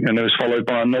afternoon, and it was followed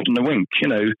by a nod and a wink.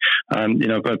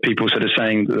 By people sort of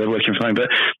saying that they're working from home, but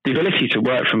the ability to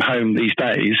work from home these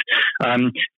days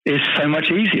is so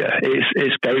much easier.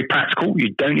 It's very practical.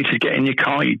 You don't need to get in your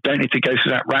car. You don't need to go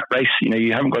through that rat race.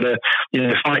 You haven't got to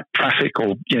fight traffic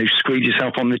or squeeze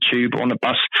yourself on the tube or on a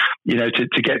bus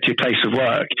to get to your place of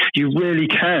work. You really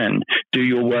can do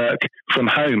your work from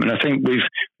home, and I think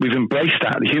we've embraced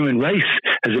that. The human race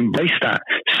has embraced that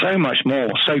so much more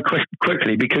so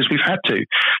quickly because we've had to.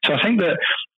 So I think that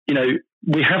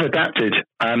we have adapted,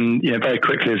 very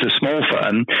quickly as a small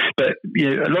firm, but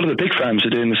a lot of the big firms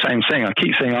are doing the same thing. I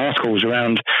keep seeing articles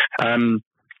around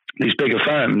these bigger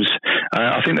firms.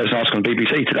 I think there's an article on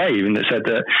BBC today even that said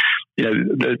that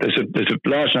there's a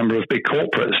large number of big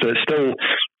corporates that still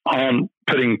aren't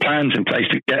putting plans in place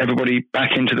to get everybody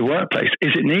back into the workplace.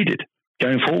 Is it needed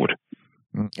going forward?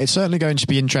 It's certainly going to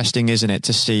be interesting, isn't it,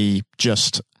 to see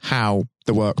just how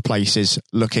the workplace is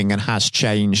looking and has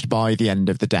changed by the end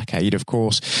of the decade. Of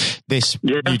course, this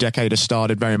new decade has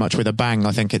started very much with a bang,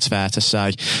 I think it's fair to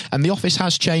say. And the office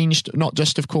has changed, not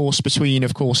just, of course, between,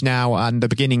 of course, now and the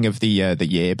beginning of the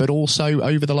year, but also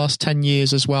over the last 10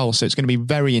 years as well. So it's going to be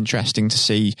very interesting to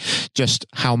see just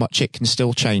how much it can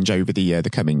still change over the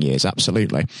coming years.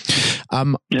 Absolutely.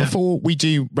 Before we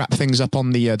do wrap things up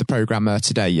on the programme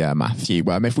today, Matthew,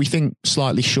 if we think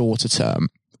slightly shorter term,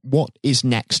 what is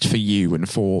next for you and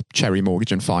for Cherry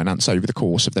Mortgage and Finance over the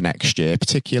course of the next year,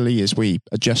 particularly as we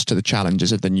adjust to the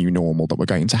challenges of the new normal that we're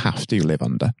going to have to live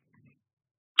under?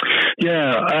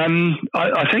 Yeah,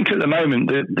 I think at the moment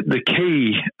the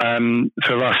key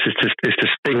for us is to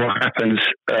see what happens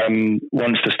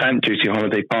once the stamp duty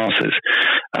holiday passes.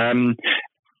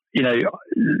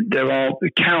 There are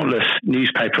countless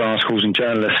newspaper articles and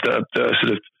journalists that are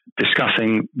sort of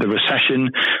discussing the recession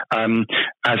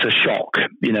as a shock.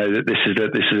 That this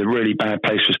is a really bad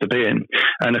place for us to be in,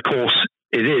 and of course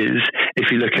it is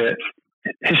if you look at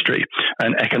history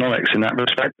and economics in that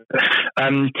respect.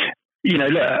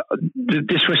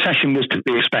 This recession was to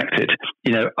be expected.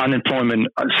 Unemployment,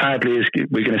 sadly,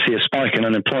 we're going to see a spike in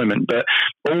unemployment, but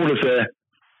all of the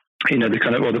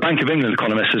the Bank of England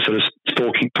economists are sort of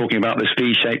talking about this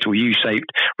V-shaped or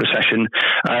U-shaped recession.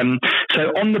 So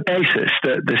on the basis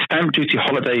that the stamp duty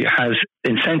holiday has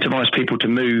incentivized people to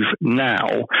move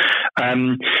now,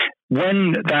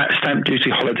 when that stamp duty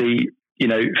holiday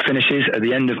finishes at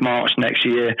the end of March next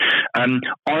year,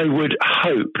 I would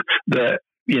hope that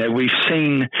we've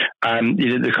seen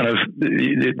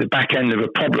the back end of a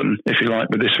problem, if you like,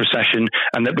 with this recession,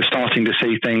 and that we're starting to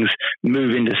see things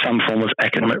move into some form of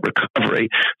economic recovery,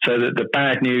 so that the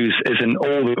bad news isn't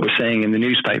all that we're seeing in the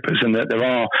newspapers, and that there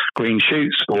are green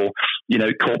shoots or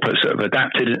corporates that have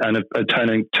adapted and are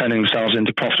turning themselves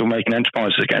into profitable making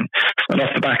enterprises again. And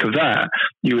off the back of that,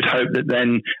 you would hope that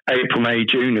then April, May,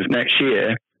 June of next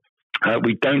year,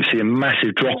 we don't see a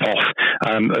massive drop-off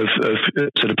of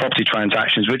sort of property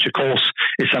transactions, which, of course,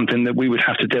 is something that we would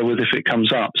have to deal with if it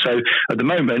comes up. So at the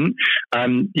moment,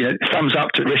 thumbs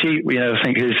up to Rishi. I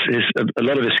think a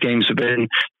lot of his schemes have been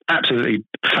absolutely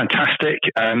fantastic.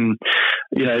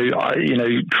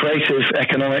 Creative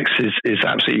economics is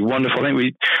absolutely wonderful. I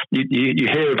think you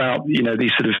hear about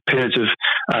these sort of periods of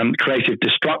creative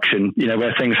destruction,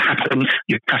 where things happen.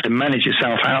 You have to manage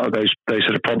yourself out of those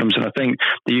sort of problems. And I think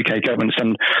the UK government's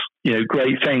done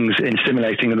great things in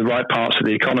stimulating the right parts of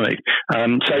the economy.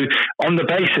 So on the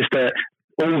basis that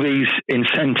all these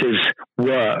incentives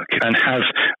work and have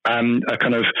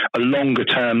a longer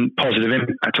term positive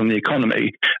impact on the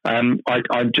economy, I'm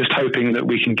just hoping that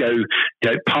we can go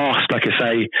past, like I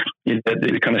say,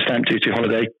 the kind of stamp duty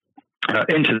holiday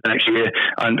into the next year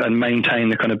and maintain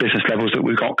the kind of business levels that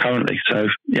we've got currently. So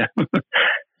yeah.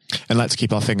 And let's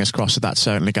keep our fingers crossed that that's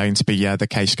certainly going to be the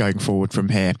case going forward from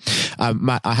here.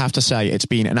 Matt, I have to say it's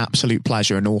been an absolute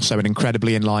pleasure and also an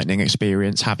incredibly enlightening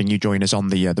experience having you join us on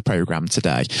the programme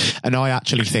today. And I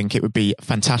actually think it would be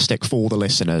fantastic for the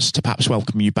listeners to perhaps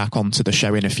welcome you back onto the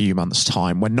show in a few months'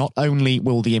 time, when not only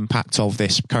will the impact of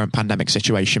this current pandemic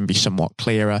situation be somewhat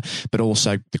clearer, but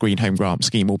also the Green Home Grant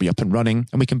Scheme will be up and running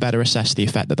and we can better assess the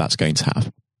effect that that's going to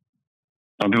have.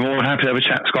 I'll be more than happy to have a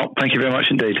chat, Scott. Thank you very much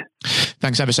indeed.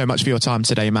 Thanks ever so much for your time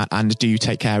today, Matt, and do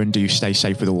take care and do stay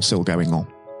safe with all still going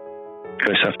on.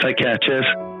 Good stuff. Take care. Cheers.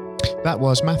 That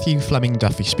was Matthew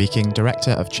Fleming-Duffy speaking,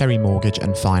 Director of Cherry Mortgage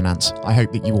and Finance. I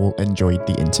hope that you all enjoyed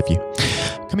the interview.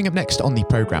 Coming up next on the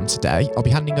programme today, I'll be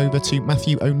handing over to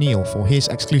Matthew O'Neill for his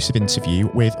exclusive interview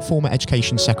with former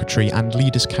Education Secretary and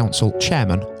Leaders' Council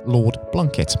Chairman, Lord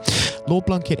Blunkett. Lord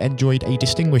Blunkett enjoyed a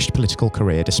distinguished political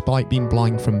career despite being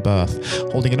blind from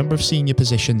birth, holding a number of senior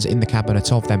positions in the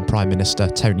cabinet of then Prime Minister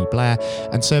Tony Blair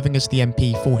and serving as the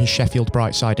MP for his Sheffield,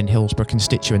 Brightside and Hillsborough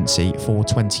constituency for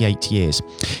 28 years.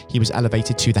 He was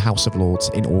elevated to the House of Lords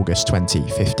in August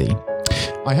 2015.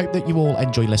 I hope that you all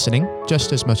enjoy listening,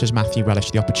 just as much as Matthew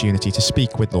relished the opportunity to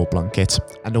speak with Lord Blunkett,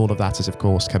 and all of that is, of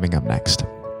course, coming up next.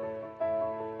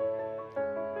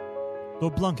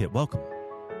 Lord Blunkett, welcome.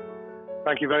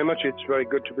 Thank you very much. It's very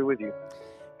good to be with you.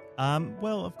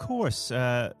 Well, of course,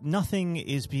 nothing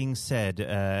is being said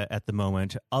at the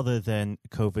moment other than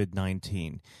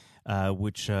COVID-19,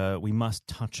 which we must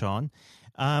touch on.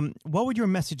 What would your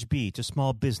message be to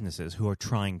small businesses who are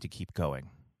trying to keep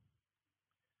going?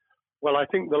 Well, I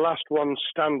think the last ones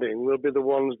standing will be the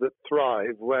ones that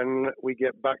thrive when we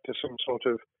get back to some sort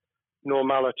of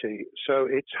normality. So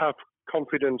it's have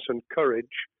confidence and courage.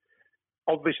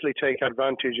 Obviously take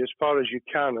advantage as far as you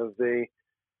can of the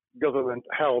government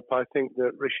help. I think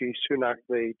that Rishi Sunak,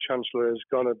 the Chancellor, has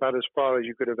gone about as far as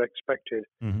you could have expected.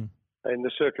 Mm-hmm. In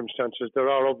the circumstances. There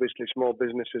are obviously small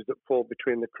businesses that fall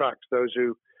between the cracks. Those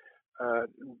who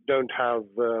don't have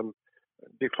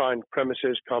defined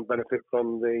premises can't benefit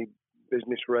from the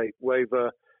business rate waiver,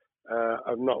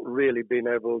 have not really been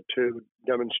able to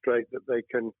demonstrate that they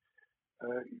can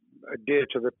adhere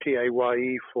to the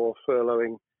PAYE for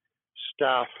furloughing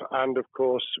staff, and of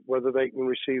course whether they can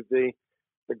receive the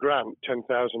grant,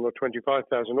 10,000 or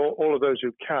 25,000. All of those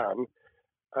who can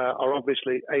are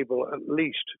obviously able at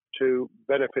least to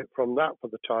benefit from that for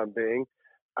the time being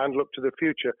and look to the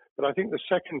future. But I think the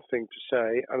second thing to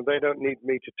say, and they don't need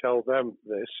me to tell them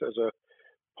this as a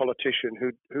politician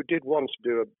who did once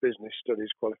do a business studies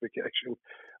qualification,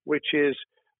 which is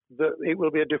that it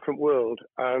will be a different world,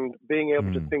 and being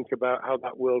able to think about how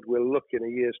that world will look in a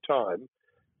year's time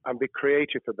and be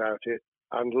creative about it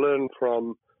and learn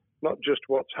from not just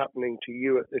what's happening to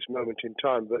you at this moment in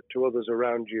time, but to others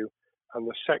around you and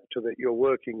the sector that you're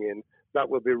working in, that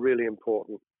will be really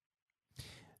important.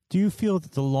 Do you feel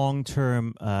that the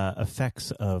long-term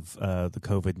effects of the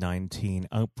COVID-19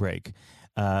 outbreak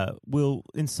will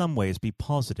in some ways be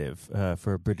positive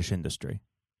for British industry?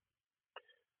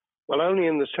 Well, only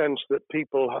in the sense that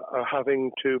people are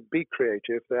having to be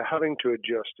creative, they're having to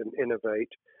adjust and innovate.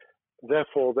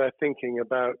 Therefore, they're thinking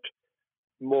about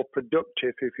more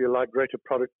productive, if you like, greater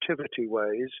productivity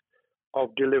ways of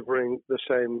delivering the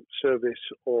same service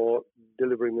or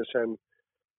delivering the same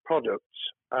products.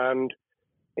 And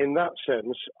in that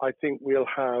sense, I think we'll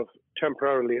have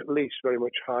temporarily at least very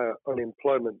much higher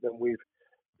unemployment than we've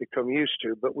become used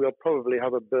to, but we'll probably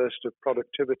have a burst of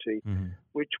productivity,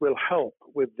 which will help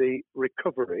with the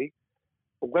recovery.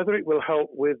 Whether it will help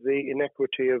with the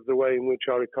inequity of the way in which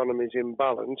our economy is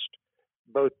imbalanced,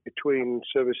 both between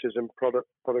services and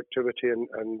productivity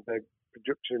and the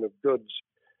production of goods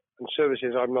and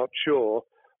services, I'm not sure.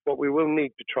 What we will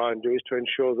need to try and do is to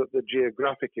ensure that the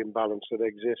geographic imbalance that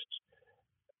exists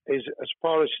is, as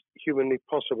far as humanly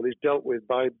possible, is dealt with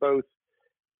by both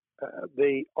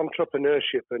the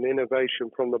entrepreneurship and innovation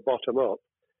from the bottom up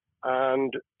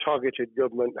and targeted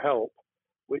government help,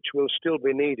 which will still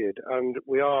be needed. And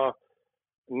we are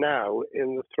now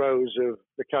in the throes of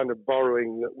the kind of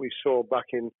borrowing that we saw back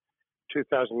in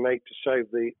 2008 to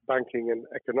save the banking and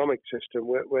economic system.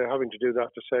 We're having to do that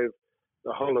to save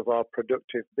the whole of our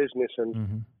productive business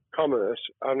and commerce,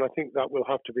 and I think that will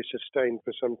have to be sustained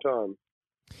for some time.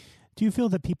 Do you feel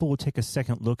that people will take a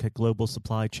second look at global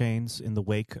supply chains in the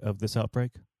wake of this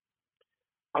outbreak?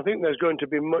 I think there's going to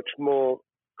be much more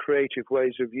creative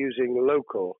ways of using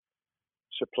local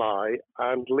supply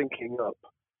and linking up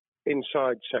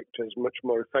inside sectors much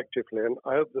more effectively. And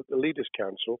I hope that the Leaders'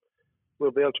 Council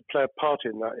will be able to play a part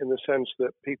in that, in the sense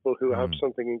that people who have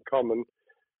something in common,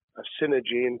 a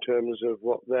synergy in terms of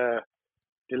what they're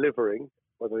delivering,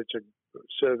 whether it's a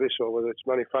service or whether it's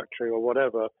manufacturing or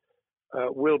whatever,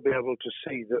 will be able to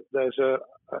see that there's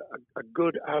a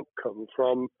good outcome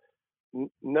from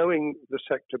knowing the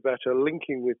sector better,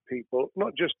 linking with people,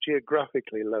 not just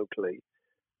geographically, locally,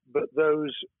 but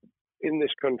those in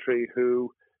this country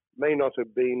who may not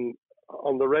have been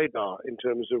on the radar in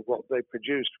terms of what they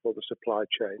produced for the supply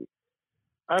chain.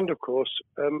 And, of course,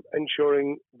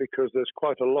 ensuring, because there's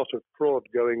quite a lot of fraud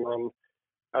going on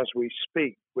as we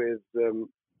speak with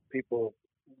people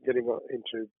getting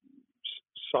into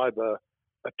cyber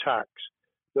attacks,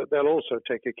 that they'll also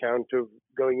take account of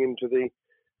going into the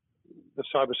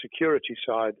cyber security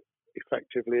side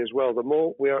effectively as well. The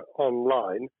more we are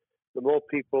online, the more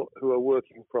people who are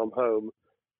working from home,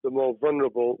 the more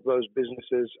vulnerable those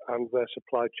businesses and their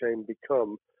supply chain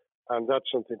become. And that's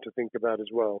something to think about as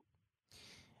well.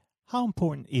 How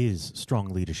important is strong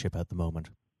leadership at the moment?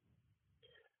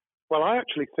 Well, I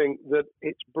actually think that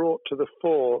it's brought to the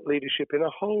fore leadership in a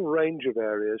whole range of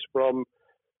areas, from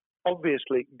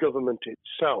obviously government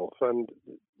itself, and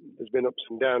there's been ups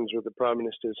and downs with the Prime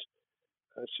Minister's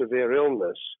severe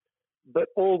illness, but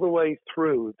all the way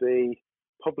through the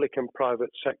public and private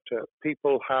sector,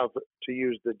 people have, to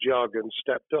use the jargon,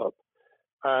 stepped up,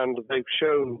 and they've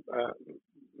shown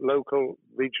local,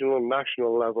 regional,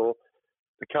 national level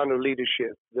the kind of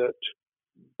leadership that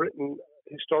Britain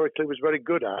historically was very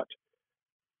good at.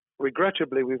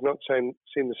 Regrettably, we've not seen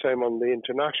the same on the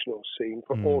international scene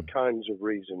for all kinds of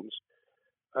reasons,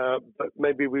 but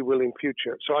maybe we will in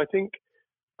future. So I think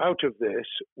out of this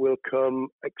will come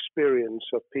experience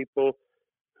of people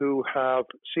who have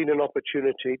seen an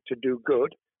opportunity to do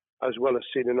good, as well as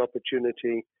seen an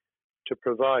opportunity to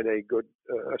provide a good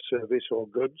service or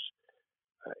goods,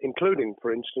 including,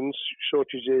 for instance,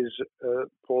 shortages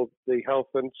for the health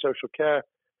and social care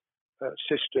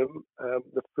system,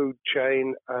 the food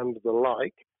chain and the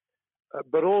like,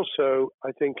 but also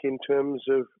I think in terms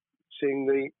of seeing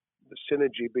the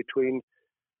synergy between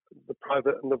the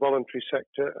private and the voluntary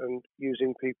sector and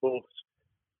using people's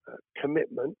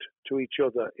commitment to each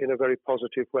other in a very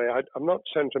positive way. I'm not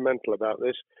sentimental about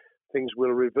this. Things will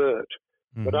revert.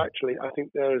 But actually I think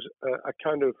there's a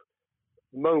kind of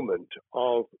moment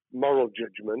of moral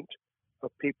judgment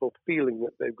of people feeling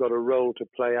that they've got a role to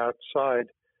play outside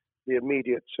the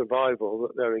immediate survival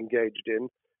that they're engaged in,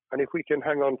 And if we can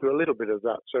hang on to a little bit of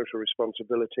that social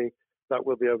responsibility, that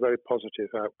will be a very positive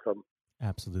outcome.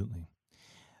 Absolutely.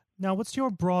 Now, what's your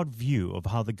broad view of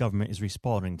how the government is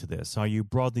responding to this? Are you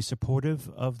broadly supportive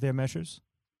of their measures?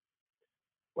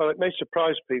 Well, it may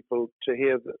surprise people to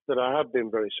hear that I have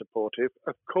been very supportive.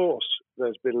 Of course,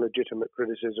 there's been legitimate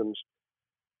criticisms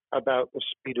about the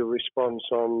speed of response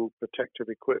on protective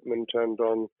equipment and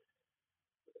on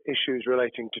issues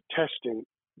relating to testing.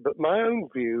 But my own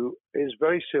view is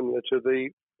very similar to the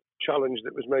challenge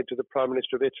that was made to the Prime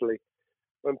Minister of Italy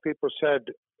when people said,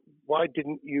 why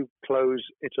didn't you close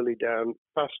Italy down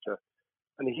faster?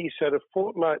 And he said, a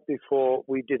fortnight before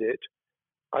we did it,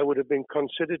 I would have been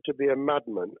considered to be a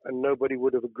madman and nobody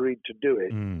would have agreed to do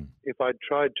it if I'd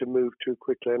tried to move too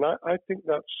quickly. And I think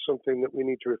that's something that we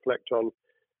need to reflect on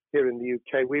here in the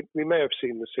UK. We may have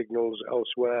seen the signals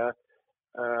elsewhere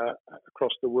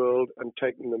across the world and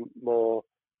taken them more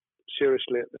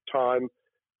seriously at the time.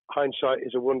 Hindsight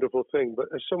is a wonderful thing, but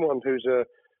as someone who's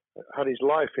had his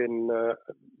life in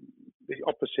the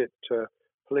opposite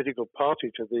political party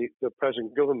to the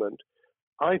present government,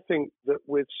 I think that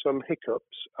with some hiccups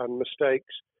and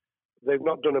mistakes, they've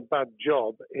not done a bad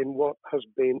job in what has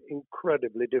been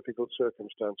incredibly difficult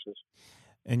circumstances.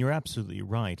 And you're absolutely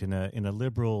right. In a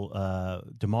liberal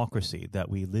democracy that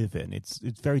we live in, it's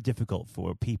very difficult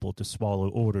for people to swallow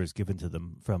orders given to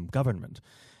them from government.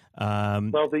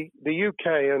 Well, the UK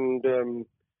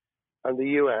and the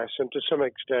US, and to some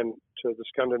extent the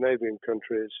Scandinavian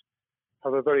countries,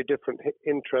 have a very different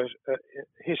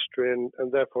history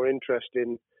and therefore interest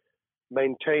in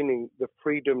maintaining the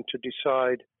freedom to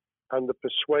decide and the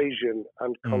persuasion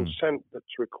and consent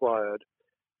that's required.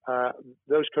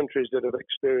 Those countries that have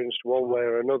experienced one way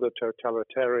or another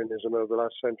totalitarianism over the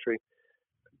last century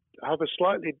have a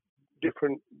slightly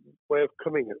different way of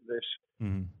coming at this.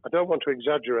 I don't want to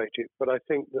exaggerate it, but I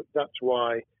think that that's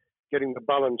why getting the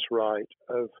balance right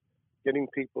of getting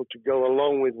people to go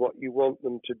along with what you want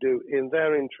them to do in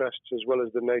their interests as well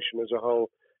as the nation as a whole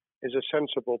is a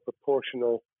sensible,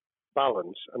 proportional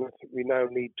balance. And I think we now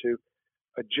need to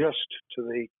adjust to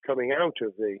the coming out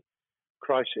of the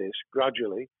crisis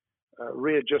gradually,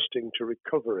 readjusting to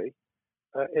recovery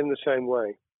in the same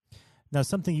way. Now,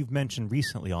 something you've mentioned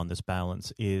recently on this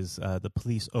balance is the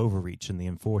police overreach in the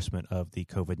enforcement of the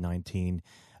COVID-19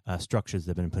 structures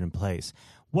that have been put in place.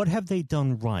 What have they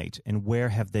done right, and where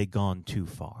have they gone too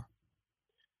far?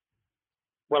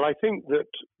 Well, I think that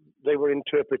they were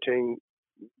interpreting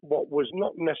what was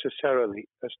not necessarily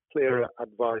as clear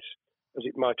advice as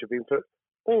it might have been for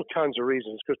all kinds of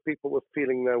reasons, because people were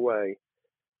feeling their way.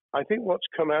 I think what's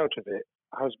come out of it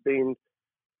has been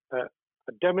a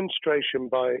demonstration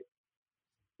by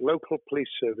local police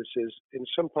services in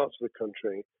some parts of the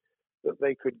country that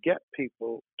they could get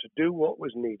people to do what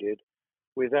was needed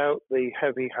without the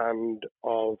heavy hand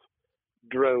of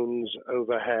drones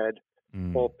overhead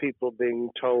or people being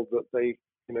told that they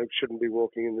shouldn't be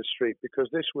walking in the street, because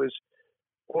this was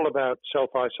all about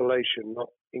self-isolation, not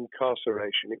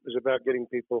incarceration. It was about getting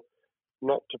people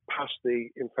not to pass the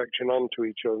infection on to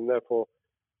each other and therefore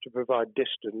to provide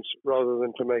distance rather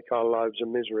than to make our lives a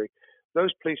misery.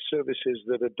 Those police services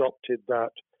that adopted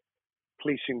that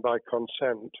policing by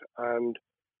consent and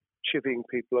chivying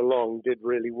people along did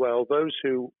really well. Those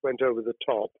who went over the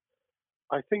top,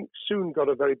 I think, soon got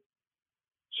a very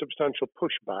substantial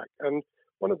pushback. And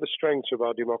one of the strengths of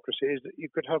our democracy is that you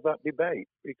could have that debate.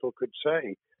 People could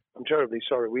say, I'm terribly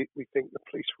sorry, we think the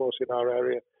police force in our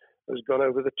area has gone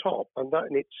over the top. And that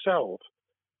in itself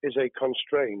is a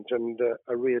constraint and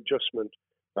a readjustment.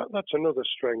 That's another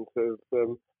strength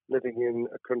of living in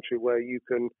a country where you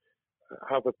can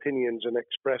have opinions and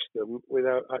express them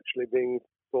without actually being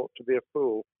thought to be a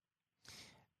fool.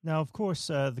 Now, of course,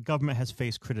 the government has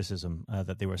faced criticism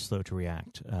that they were slow to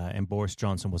react, and Boris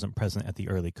Johnson wasn't present at the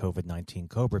early COVID-19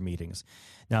 COBRA meetings.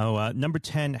 Now, Number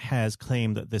 10 has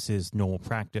claimed that this is normal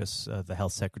practice. The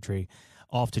health secretary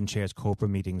often chairs COBRA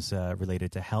meetings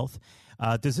related to health.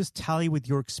 Does this tally with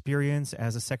your experience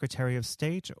as a Secretary of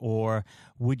State, or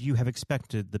would you have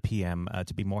expected the PM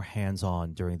to be more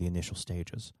hands-on during the initial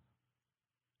stages?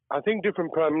 I think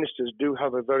different prime ministers do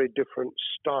have a very different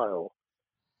style.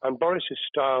 And Boris's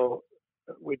style,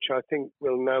 which I think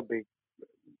will now be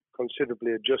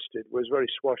considerably adjusted, was very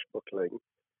swashbuckling.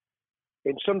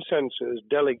 In some senses,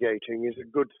 delegating is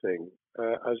a good thing,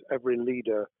 as every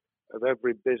leader of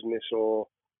every business or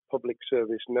public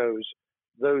service knows.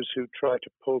 Those who try to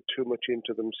pull too much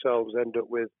into themselves end up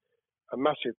with a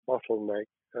massive bottleneck,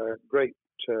 great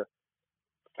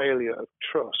failure of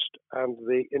trust, and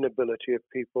the inability of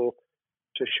people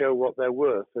to show what they're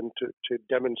worth and to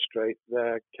demonstrate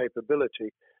their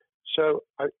capability. So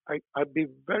I'd be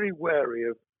very wary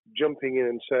of jumping in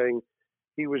and saying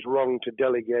he was wrong to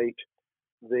delegate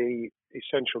the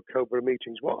essential COBRA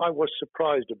meetings. What I was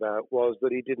surprised about was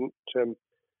that he didn't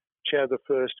chair the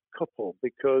first couple,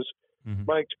 because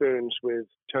my experience with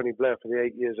Tony Blair for the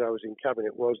 8 years I was in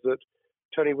cabinet was that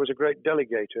Tony was a great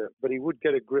delegator, but he would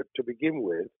get a grip to begin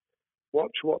with,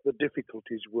 watch what the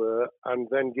difficulties were, and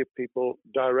then give people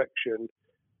direction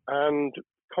and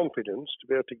confidence to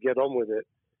be able to get on with it.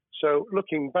 So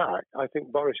looking back, I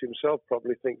think Boris himself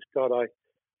probably thinks, God, I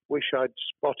wish I'd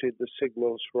spotted the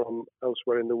signals from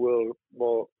elsewhere in the world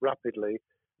more rapidly,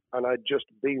 and I'd just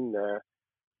been there.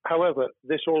 However,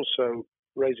 this also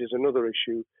raises another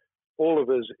issue. All of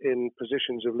us in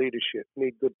positions of leadership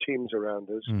need good teams around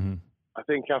us. I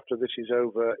think after this is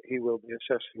over, he will be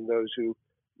assessing those who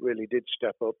really did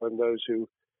step up and those who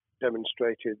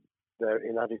demonstrated their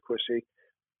inadequacy.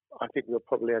 I think we'll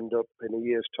probably end up in a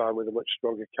year's time with a much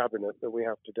stronger cabinet than we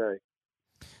have today.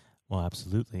 Well,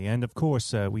 absolutely. And of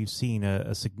course, we've seen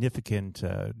a significant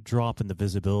drop in the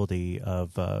visibility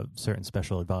of certain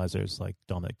special advisors like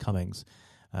Dominic Cummings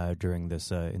during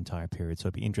this entire period. So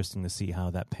it'd be interesting to see how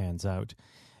that pans out.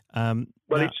 Well,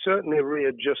 it's certainly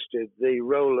readjusted the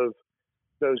role of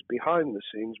those behind the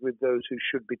scenes with those who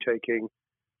should be taking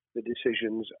the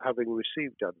decisions, having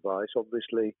received advice.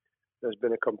 Obviously, there's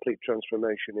been a complete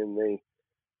transformation in the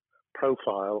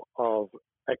profile of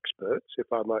experts, if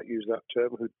I might use that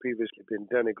term, who'd previously been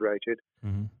denigrated.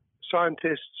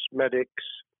 Scientists, medics,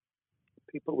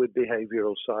 people with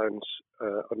behavioral science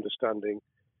understanding.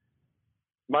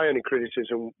 My only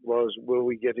criticism was, were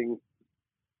we getting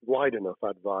wide enough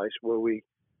advice? Were we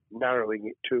narrowing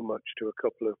it too much to a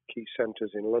couple of key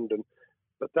centres in London?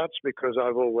 But that's because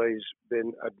I've always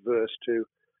been adverse to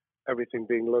everything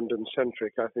being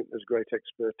London-centric. I think there's great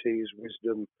expertise,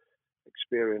 wisdom,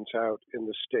 experience out in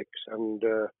the sticks, and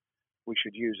we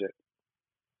should use it.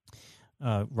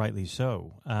 Rightly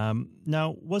so.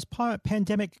 Now, was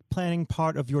pandemic planning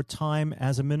part of your time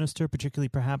as a minister, particularly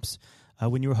perhaps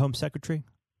when you were Home Secretary?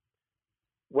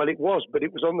 Well, it was, but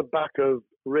it was on the back of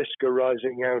risk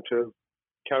arising out of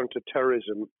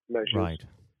counter-terrorism measures. Right.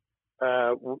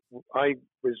 I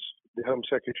was the Home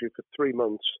Secretary for 3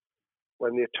 months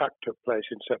when the attack took place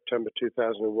in September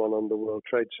 2001 on the World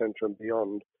Trade Center and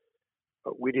beyond.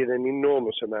 We did an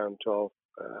enormous amount of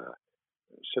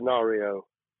scenario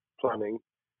planning,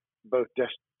 both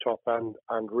desktop and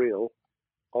real.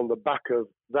 On the back of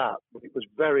that, it was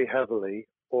very heavily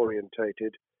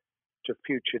orientated to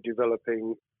future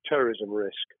developing terrorism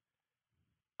risk.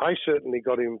 I certainly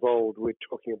got involved with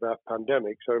talking about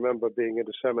pandemics. I remember being at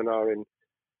a seminar in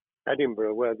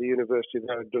Edinburgh where the university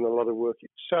there had done a lot of work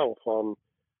itself on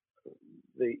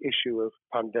the issue of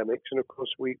pandemics. And of course,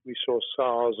 we saw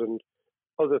SARS and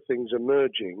other things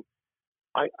emerging.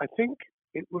 I think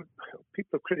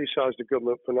people criticized the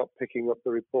government for not picking up the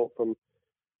report from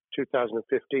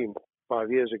 2015,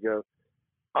 5 years ago.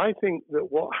 I think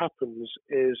that what happens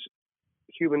is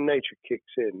human nature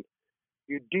kicks in.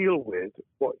 You deal with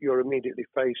what you're immediately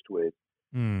faced with.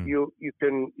 You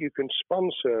can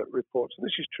sponsor reports, and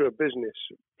this is true of business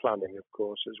planning, of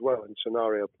course, as well, and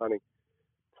scenario planning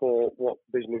for what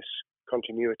business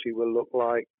continuity will look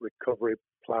like, recovery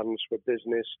plans for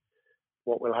business,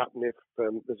 what will happen if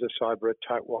there's a cyber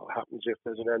attack, what happens if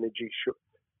there's an energy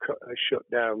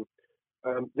shutdown.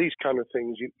 These kind of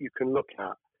things you can look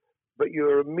at, but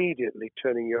you're immediately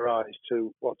turning your eyes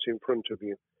to what's in front of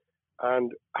you.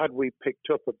 And had we picked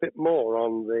up a bit more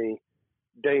on the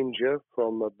danger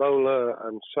from Ebola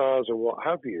and SARS and what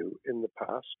have you in the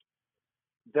past,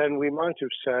 then we might have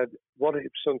said, what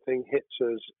if something hits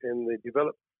us in the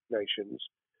developed nations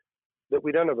that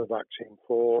we don't have a vaccine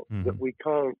for, that we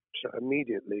can't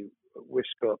immediately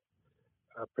whisk up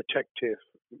protective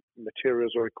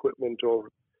materials or equipment, or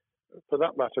for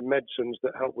that matter, medicines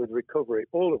that help with recovery,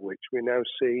 all of which we now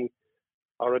see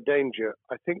are a danger.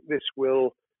 I think this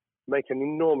will make an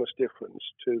enormous difference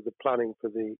to the planning for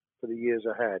the years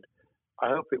ahead. I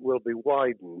hope it will be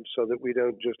widened so that we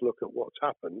don't just look at what's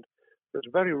happened, but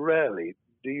very rarely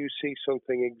do you see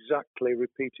something exactly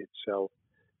repeat itself.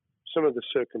 Some of the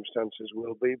circumstances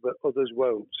will be, but others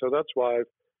won't. So that's why I've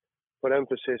put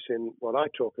emphasis in what I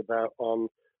talk about on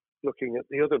looking at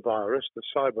the other virus, the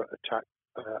cyber attack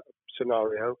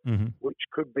scenario, which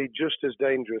could be just as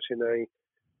dangerous in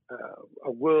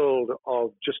a world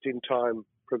of just-in-time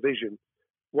provision.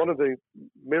 One of the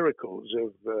miracles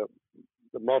of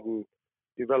the modern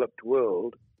developed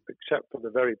world, except for the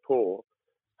very poor,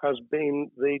 has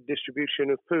been the distribution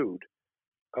of food.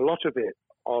 A lot of it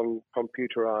on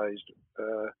computerized,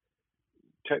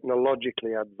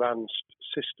 technologically advanced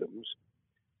systems.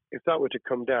 if that were to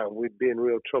come down, we'd be in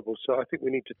real trouble. So I think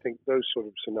we need to think those sort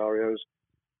of scenarios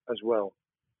as well.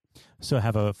 So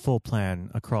have a full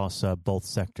plan across both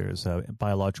sectors,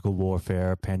 biological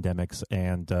warfare, pandemics,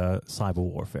 and cyber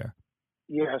warfare.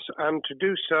 Yes, and to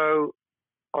do so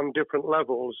on different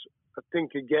levels. I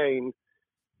think, again,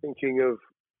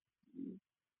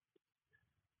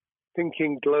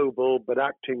 thinking global but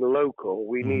acting local,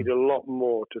 we need a lot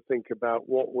more to think about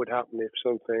what would happen if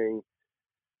something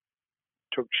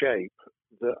took shape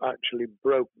that actually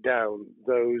broke down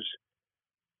those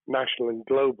national and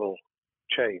global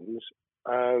chains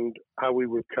and how we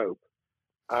would cope.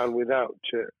 And without,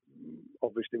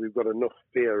 obviously, we've got enough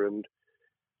fear and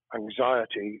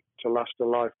anxiety to last a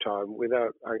lifetime.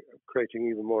 Without creating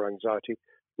even more anxiety,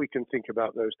 we can think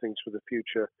about those things for the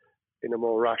future in a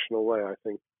more rational way, I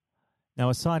think. Now,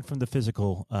 aside from the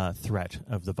physical threat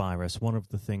of the virus, one of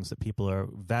the things that people are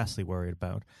vastly worried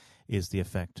about is the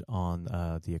effect on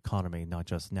the economy, not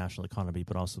just the national economy,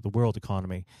 but also the world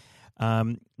economy.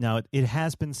 Now, it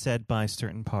has been said by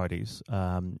certain parties,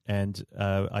 and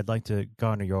I'd like to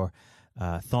garner your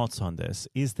thoughts on this.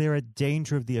 Is there a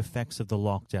danger of the effects of the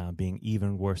lockdown being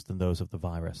even worse than those of the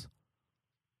virus?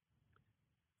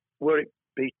 Were it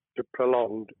be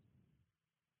prolonged,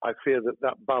 I fear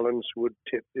that balance would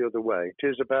tip the other way. It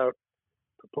is about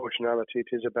proportionality. It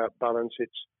is about balance.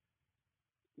 It's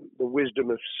the wisdom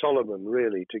of Solomon,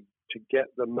 really, to get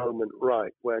the moment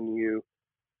right when you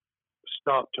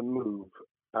start to move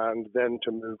and then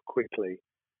to move quickly.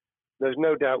 There's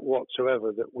no doubt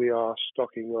whatsoever that we are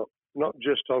stocking up, not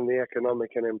just on the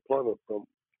economic and employment front,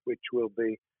 which will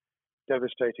be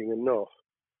devastating enough,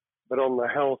 but on the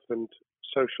health and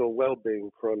social well-being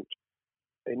front,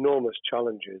 enormous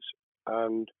challenges.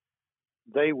 And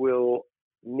they will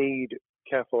need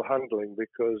careful handling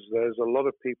because there's a lot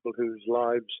of people whose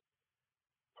lives,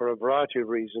 for a variety of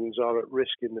reasons, are at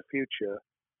risk in the future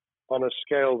on a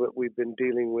scale that we've been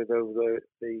dealing with over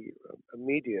the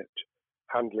immediate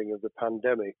handling of the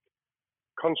pandemic,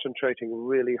 concentrating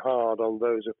really hard on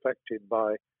those affected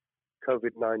by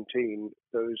COVID-19,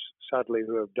 those sadly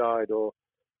who have died or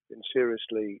been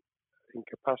seriously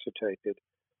incapacitated.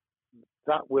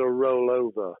 That will roll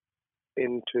over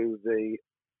into the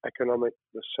economic,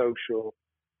 the social,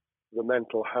 the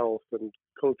mental health and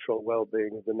cultural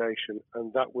well-being of the nation,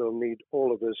 and that will need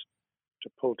all of us to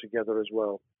pull together as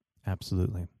well.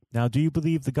 Absolutely. Now, do you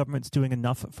believe the government's doing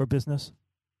enough for business?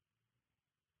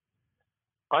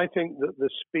 I think that the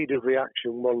speed of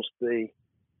reaction once the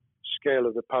scale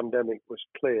of the pandemic was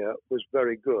clear was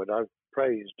very good. I've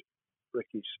praised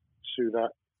Rishi Sunak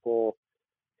for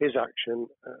his action.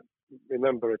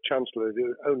 Remember, a chancellor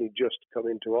who only just come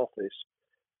into office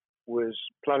was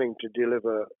planning to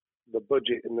deliver the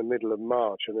budget in the middle of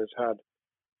March and has had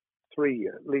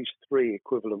at least three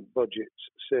equivalent budgets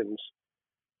since.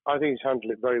 I think he's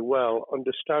handled it very well.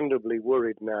 Understandably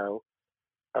worried now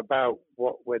about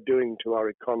what we're doing to our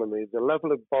economy. The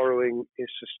level of borrowing is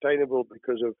sustainable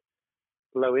because of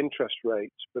low interest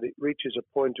rates, but it reaches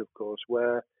a point, of course,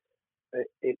 where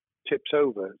it tips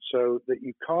over so that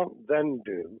you can't then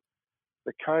do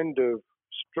the kind of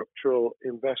structural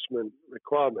investment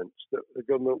requirements that the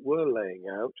government were laying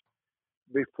out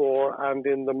before and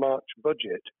in the March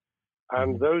budget.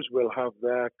 And those will have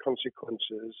their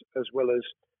consequences as well as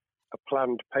a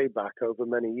planned payback over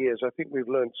many years. I think we've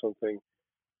learned something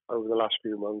over the last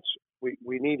few months.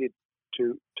 We needed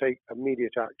to take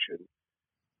immediate action.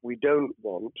 We don't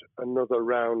want another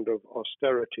round of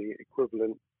austerity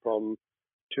equivalent from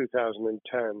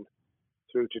 2010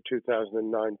 through to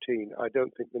 2019. I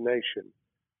don't think the nation,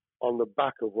 on the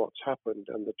back of what's happened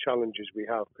and the challenges we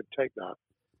have, could take that.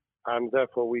 And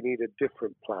therefore, we need a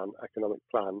different plan, economic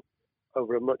plan,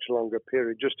 over a much longer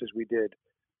period, just as we did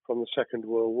from the Second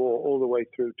World War all the way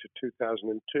through to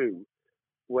 2002,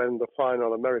 when the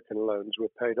final American loans were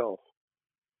paid off.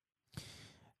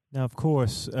 Now, of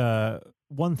course,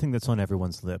 one thing that's on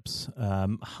everyone's lips,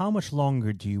 how much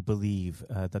longer do you believe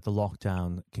that the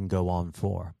lockdown can go on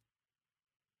for?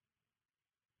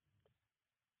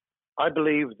 I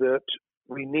believe that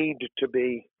we need to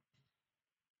be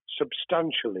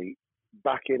substantially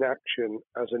back in action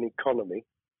as an economy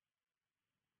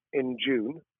in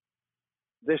June.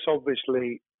 This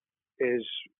obviously is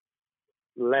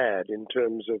led in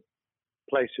terms of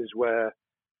places where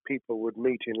people would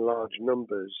meet in large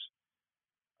numbers,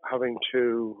 having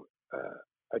to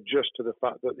adjust to the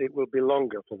fact that it will be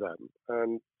longer for them.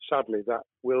 And sadly, that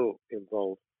will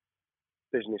involve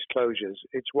business closures.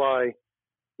 It's why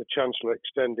the Chancellor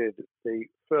extended the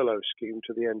furlough scheme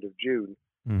to the end of June.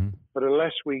 But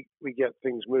unless we get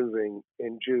things moving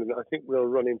in June, I think we'll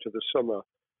run into the summer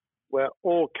where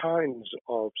all kinds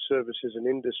of services and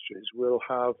industries will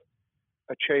have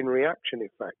a chain reaction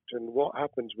effect, and what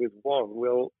happens with one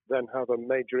will then have a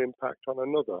major impact on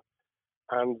another.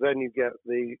 And then you get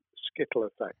the skittle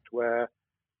effect, where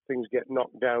things get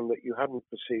knocked down that you hadn't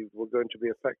perceived were going to be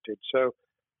affected. So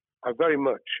I very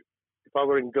much, if I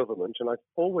were in government, and I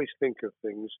always think of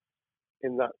things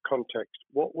in that context,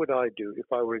 what would I do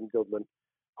if I were in government?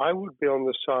 I would be on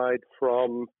the side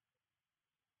from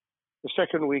the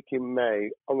second week in May,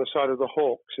 on the side of the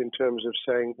hawks, in terms of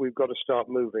saying we've got to start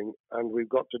moving, and we've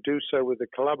got to do so with the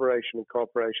collaboration and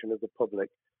cooperation of the public,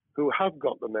 who have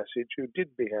got the message, who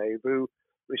did behave, who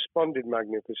responded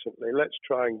magnificently. Let's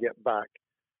try and get back,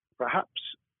 perhaps,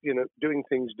 doing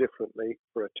things differently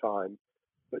for a time,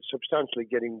 but substantially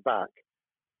getting back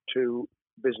to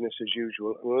business as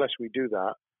usual. And unless we do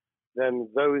that, then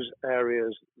those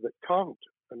areas that can't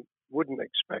and wouldn't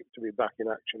expect to be back in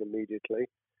action immediately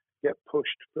get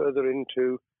pushed further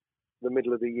into the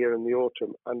middle of the year and the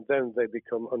autumn, and then they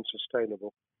become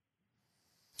unsustainable.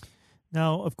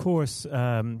 Now, of course,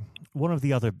 one of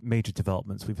the other major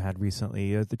developments we've had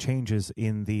recently are the changes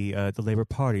in the Labour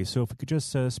Party. So if we could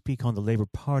just speak on the Labour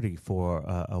Party for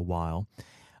a while.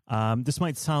 This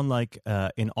might sound like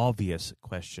an obvious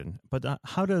question, but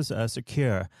how does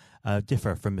Secure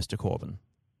differ from Mr. Corbyn?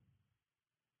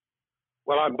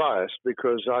 Well, I'm biased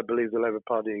because I believe the Labour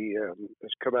Party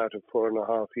has come out of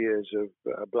 4.5 years of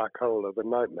a black hole of a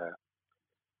nightmare,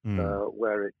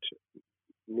 where it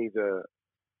neither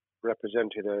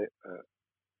represented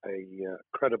a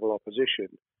credible opposition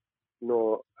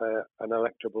nor an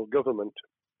electable government,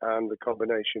 and the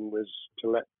combination was to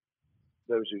let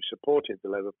those who supported the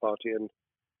Labour Party and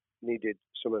needed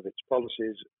some of its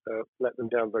policies let them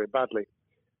down very badly.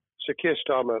 Sir Keir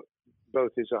Starmer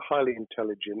both is a highly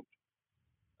intelligent,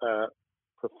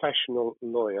 professional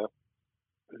lawyer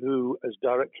who, as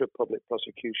Director of Public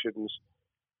Prosecutions,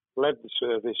 led the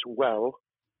service well,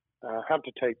 had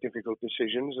to take difficult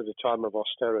decisions at a time of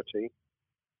austerity,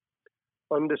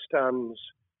 understands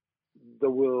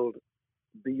the world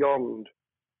beyond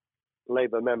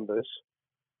Labour members,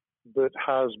 but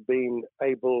has been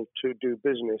able to do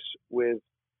business with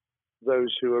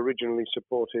those who originally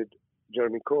supported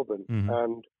Jeremy Corbyn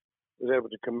and was able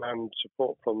to command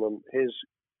support from them. His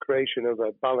creation of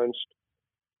a balanced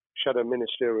shadow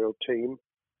ministerial team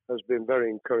has been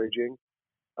very encouraging.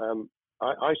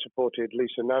 I supported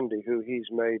Lisa Nandy, who he's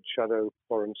made Shadow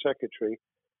Foreign Secretary,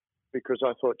 because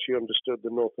I thought she understood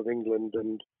the north of England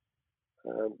and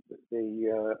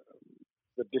the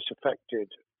disaffected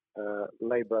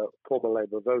former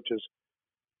Labour voters.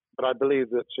 But I believe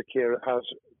that Sir Keir has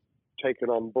taken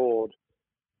on board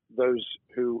those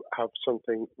who have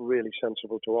something really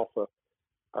sensible to offer,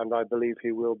 and I believe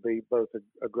he will be both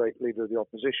a great leader of the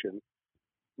opposition.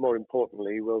 More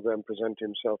importantly, he will then present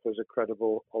himself as a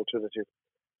credible alternative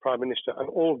Prime Minister. And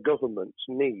all governments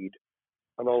need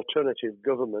an alternative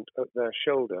government at their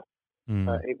shoulder.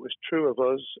 It was true of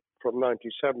us from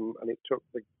 97, and it took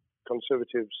the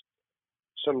Conservatives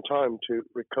some time to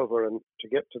recover and to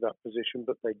get to that position,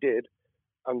 but they did,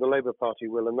 and the Labour Party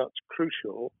will, and that's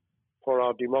crucial for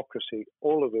our democracy.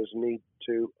 All of us need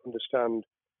to understand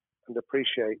and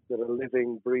appreciate that a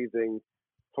living, breathing,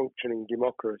 functioning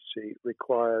democracy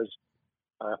requires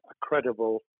a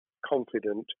credible,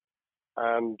 confident,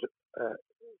 and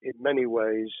in many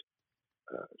ways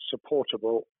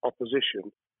supportable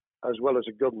opposition, as well as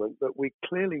a government that we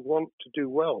clearly want to do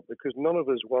well, because none of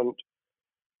us want,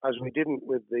 as we didn't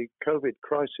with the COVID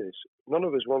crisis, none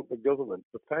of us want the government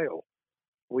to fail.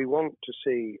 We want to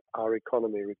see our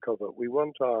economy recover. We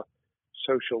want our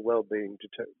social well-being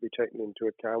to be taken into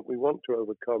account. We want to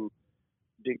overcome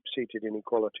deep-seated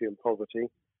inequality and poverty,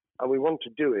 and we want to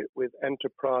do it with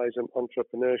enterprise and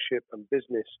entrepreneurship and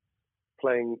business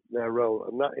playing their role.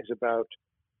 And that is about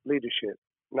leadership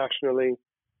nationally,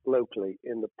 locally,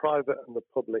 in the private and the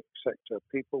public sector,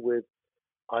 people with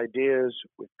ideas,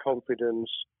 with confidence,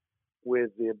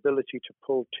 with the ability to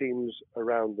pull teams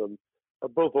around them,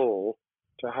 above all,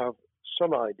 to have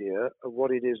some idea of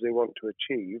what it is they want to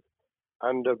achieve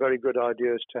and a very good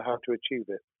idea as to how to achieve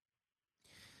it.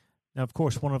 Now, of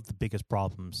course, one of the biggest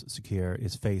problems Secure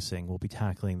is facing will be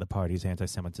tackling the party's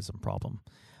anti-Semitism problem.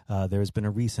 There has been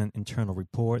a recent internal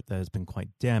report that has been quite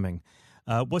damning.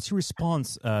 What's your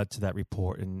response to that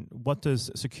report, and what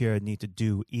does Secure need to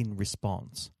do in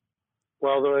response?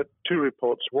 Well, there are two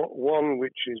reports. One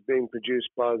which is being produced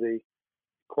by the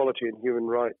Equality and Human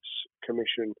Rights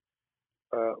Commission,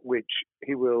 which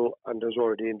he will, and has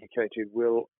already indicated,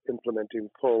 will implement in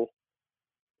full.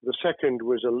 The second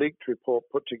was a leaked report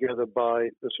put together by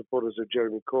the supporters of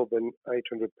Jeremy Corbyn,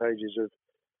 800 pages of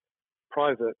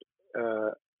private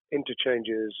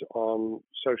interchanges on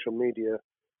social media,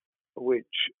 which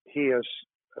he has,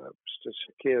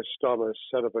 Keir Starmer,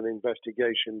 set up an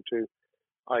investigation to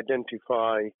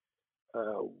identify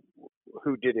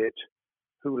who did it,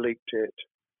 who leaked it,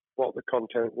 what the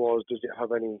content was, does it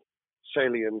have any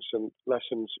salience and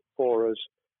lessons for us,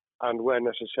 and where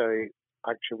necessary,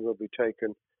 action will be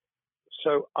taken.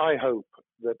 So I hope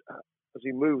that as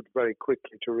he moved very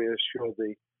quickly to reassure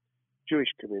the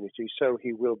Jewish community, so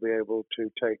he will be able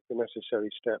to take the necessary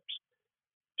steps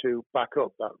to back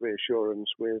up that reassurance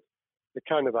with the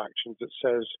kind of actions that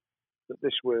says that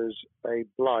this was a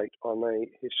blight on a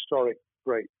historic,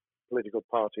 great political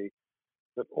party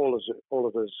that all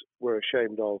of us were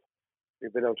ashamed of.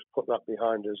 We've been able to put that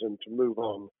behind us and to move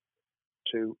on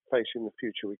to facing the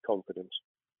future with confidence.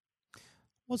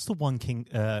 What's the one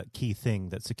key thing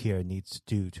that Sir Keir needs to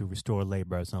do to restore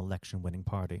Labour as an election-winning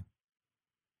party?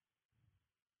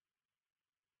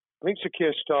 I think Sir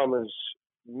Keir Starmer's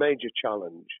major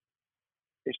challenge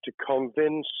is to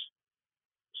convince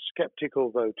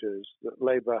sceptical voters that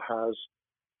Labour has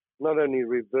not only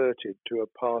reverted to a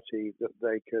party that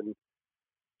they can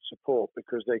support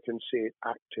because they can see it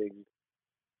acting,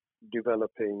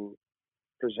 developing,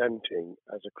 presenting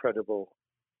as a credible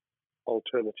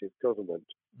alternative government,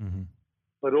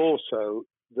 but also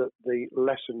that the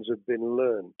lessons have been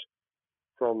learned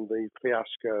from the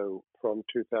fiasco from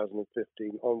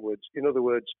 2015 onwards. In other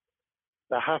words,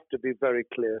 there have to be very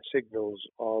clear signals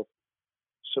of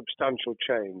substantial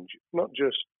change, not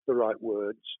just the right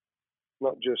words,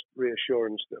 not just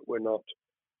reassurance that we're not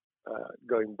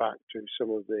going back to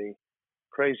some of the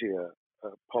crazier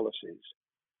policies,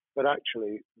 but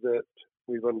actually that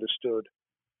we've understood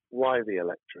why the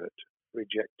electorate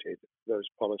rejected those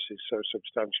policies so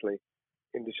substantially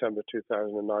in December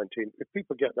 2019. If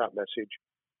people get that message,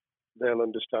 they'll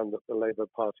understand that the Labour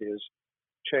Party has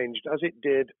changed, as it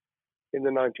did in the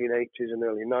 1980s and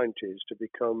early 90s, to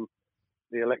become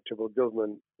the electable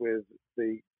government with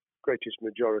the greatest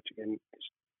majority in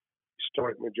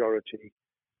historic majority,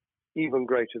 even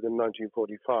greater than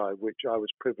 1945, which I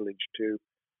was privileged to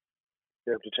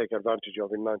be able to take advantage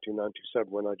of in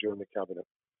 1997 when I joined the cabinet.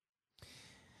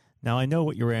 Now, I know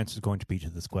what your answer is going to be to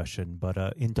this question, but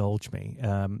indulge me.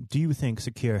 Do you think Sir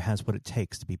Keir has what it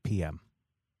takes to be PM?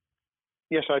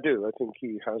 Yes, I do. I think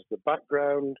he has the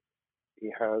background, he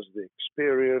has the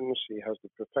experience, he has the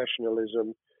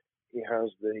professionalism, he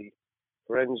has the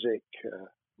forensic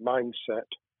mindset,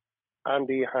 and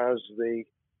he has the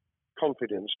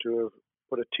confidence to have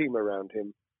put a team around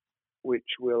him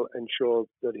which will ensure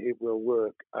that it will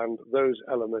work. And those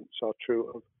elements are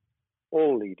true of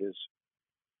all leaders.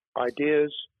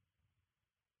 Ideas,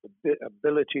 the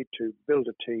ability to build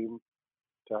a team,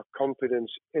 to have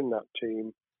confidence in that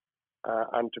team,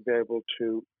 and to be able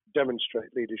to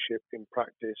demonstrate leadership in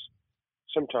practice,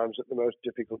 sometimes at the most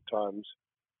difficult times.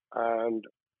 And,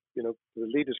 you know, the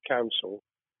Leaders' Council,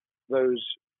 those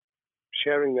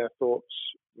sharing their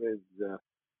thoughts with the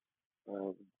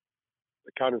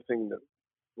kind of thing that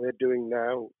we're doing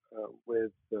now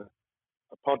with a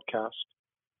podcast,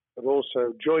 but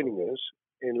also joining us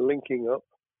in linking up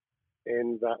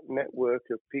in that network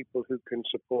of people who can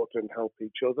support and help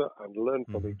each other and learn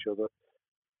from each other.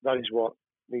 That is what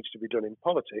needs to be done in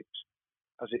politics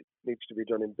as it needs to be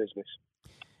done in business.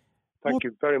 Thank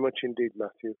you very much indeed,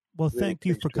 Matthew. Well, thank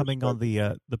you for coming on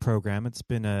the program. It's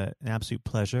been an absolute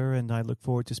pleasure, and I look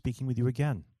forward to speaking with you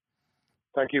again.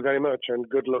 Thank you very much, and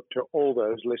good luck to all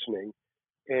those listening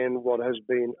in what has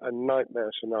been a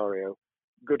nightmare scenario.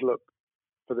 Good luck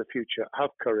for the future. Have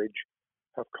courage,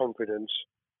 have confidence,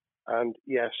 and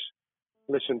yes,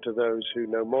 listen to those who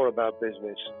know more about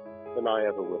business than I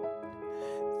ever will.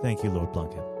 Thank you, Lord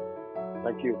Blunkett.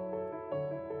 Thank you.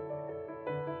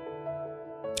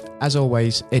 As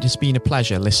always, it has been a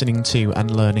pleasure listening to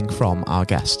and learning from our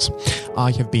guests.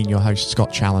 I have been your host,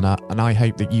 Scott Challinor, and I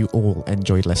hope that you all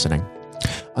enjoyed listening.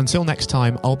 Until next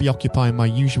time, I'll be occupying my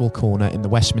usual corner in the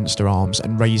Westminster Arms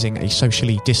and raising a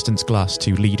socially distanced glass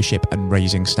to leadership and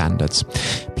raising standards.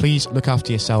 Please look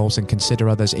after yourselves and consider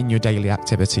others in your daily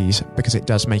activities, because it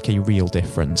does make a real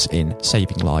difference in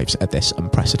saving lives at this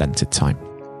unprecedented time.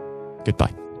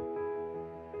 Goodbye.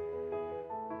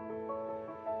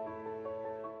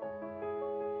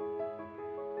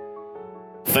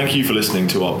 Thank you for listening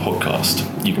to our podcast.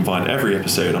 You can find every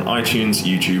episode on iTunes,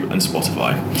 YouTube, and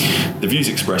Spotify. The views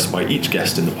expressed by each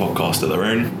guest in the podcast are their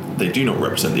own. They do not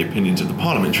represent the opinions of the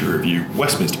Parliamentary Review,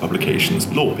 Westminster Publications,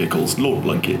 Lord Pickles, Lord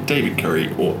Blunkett, David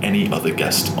Curry, or any other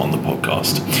guest on the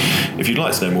podcast. If you'd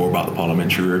like to know more about the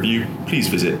Parliamentary Review, please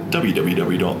visit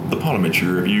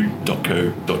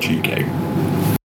www.theparliamentaryreview.co.uk.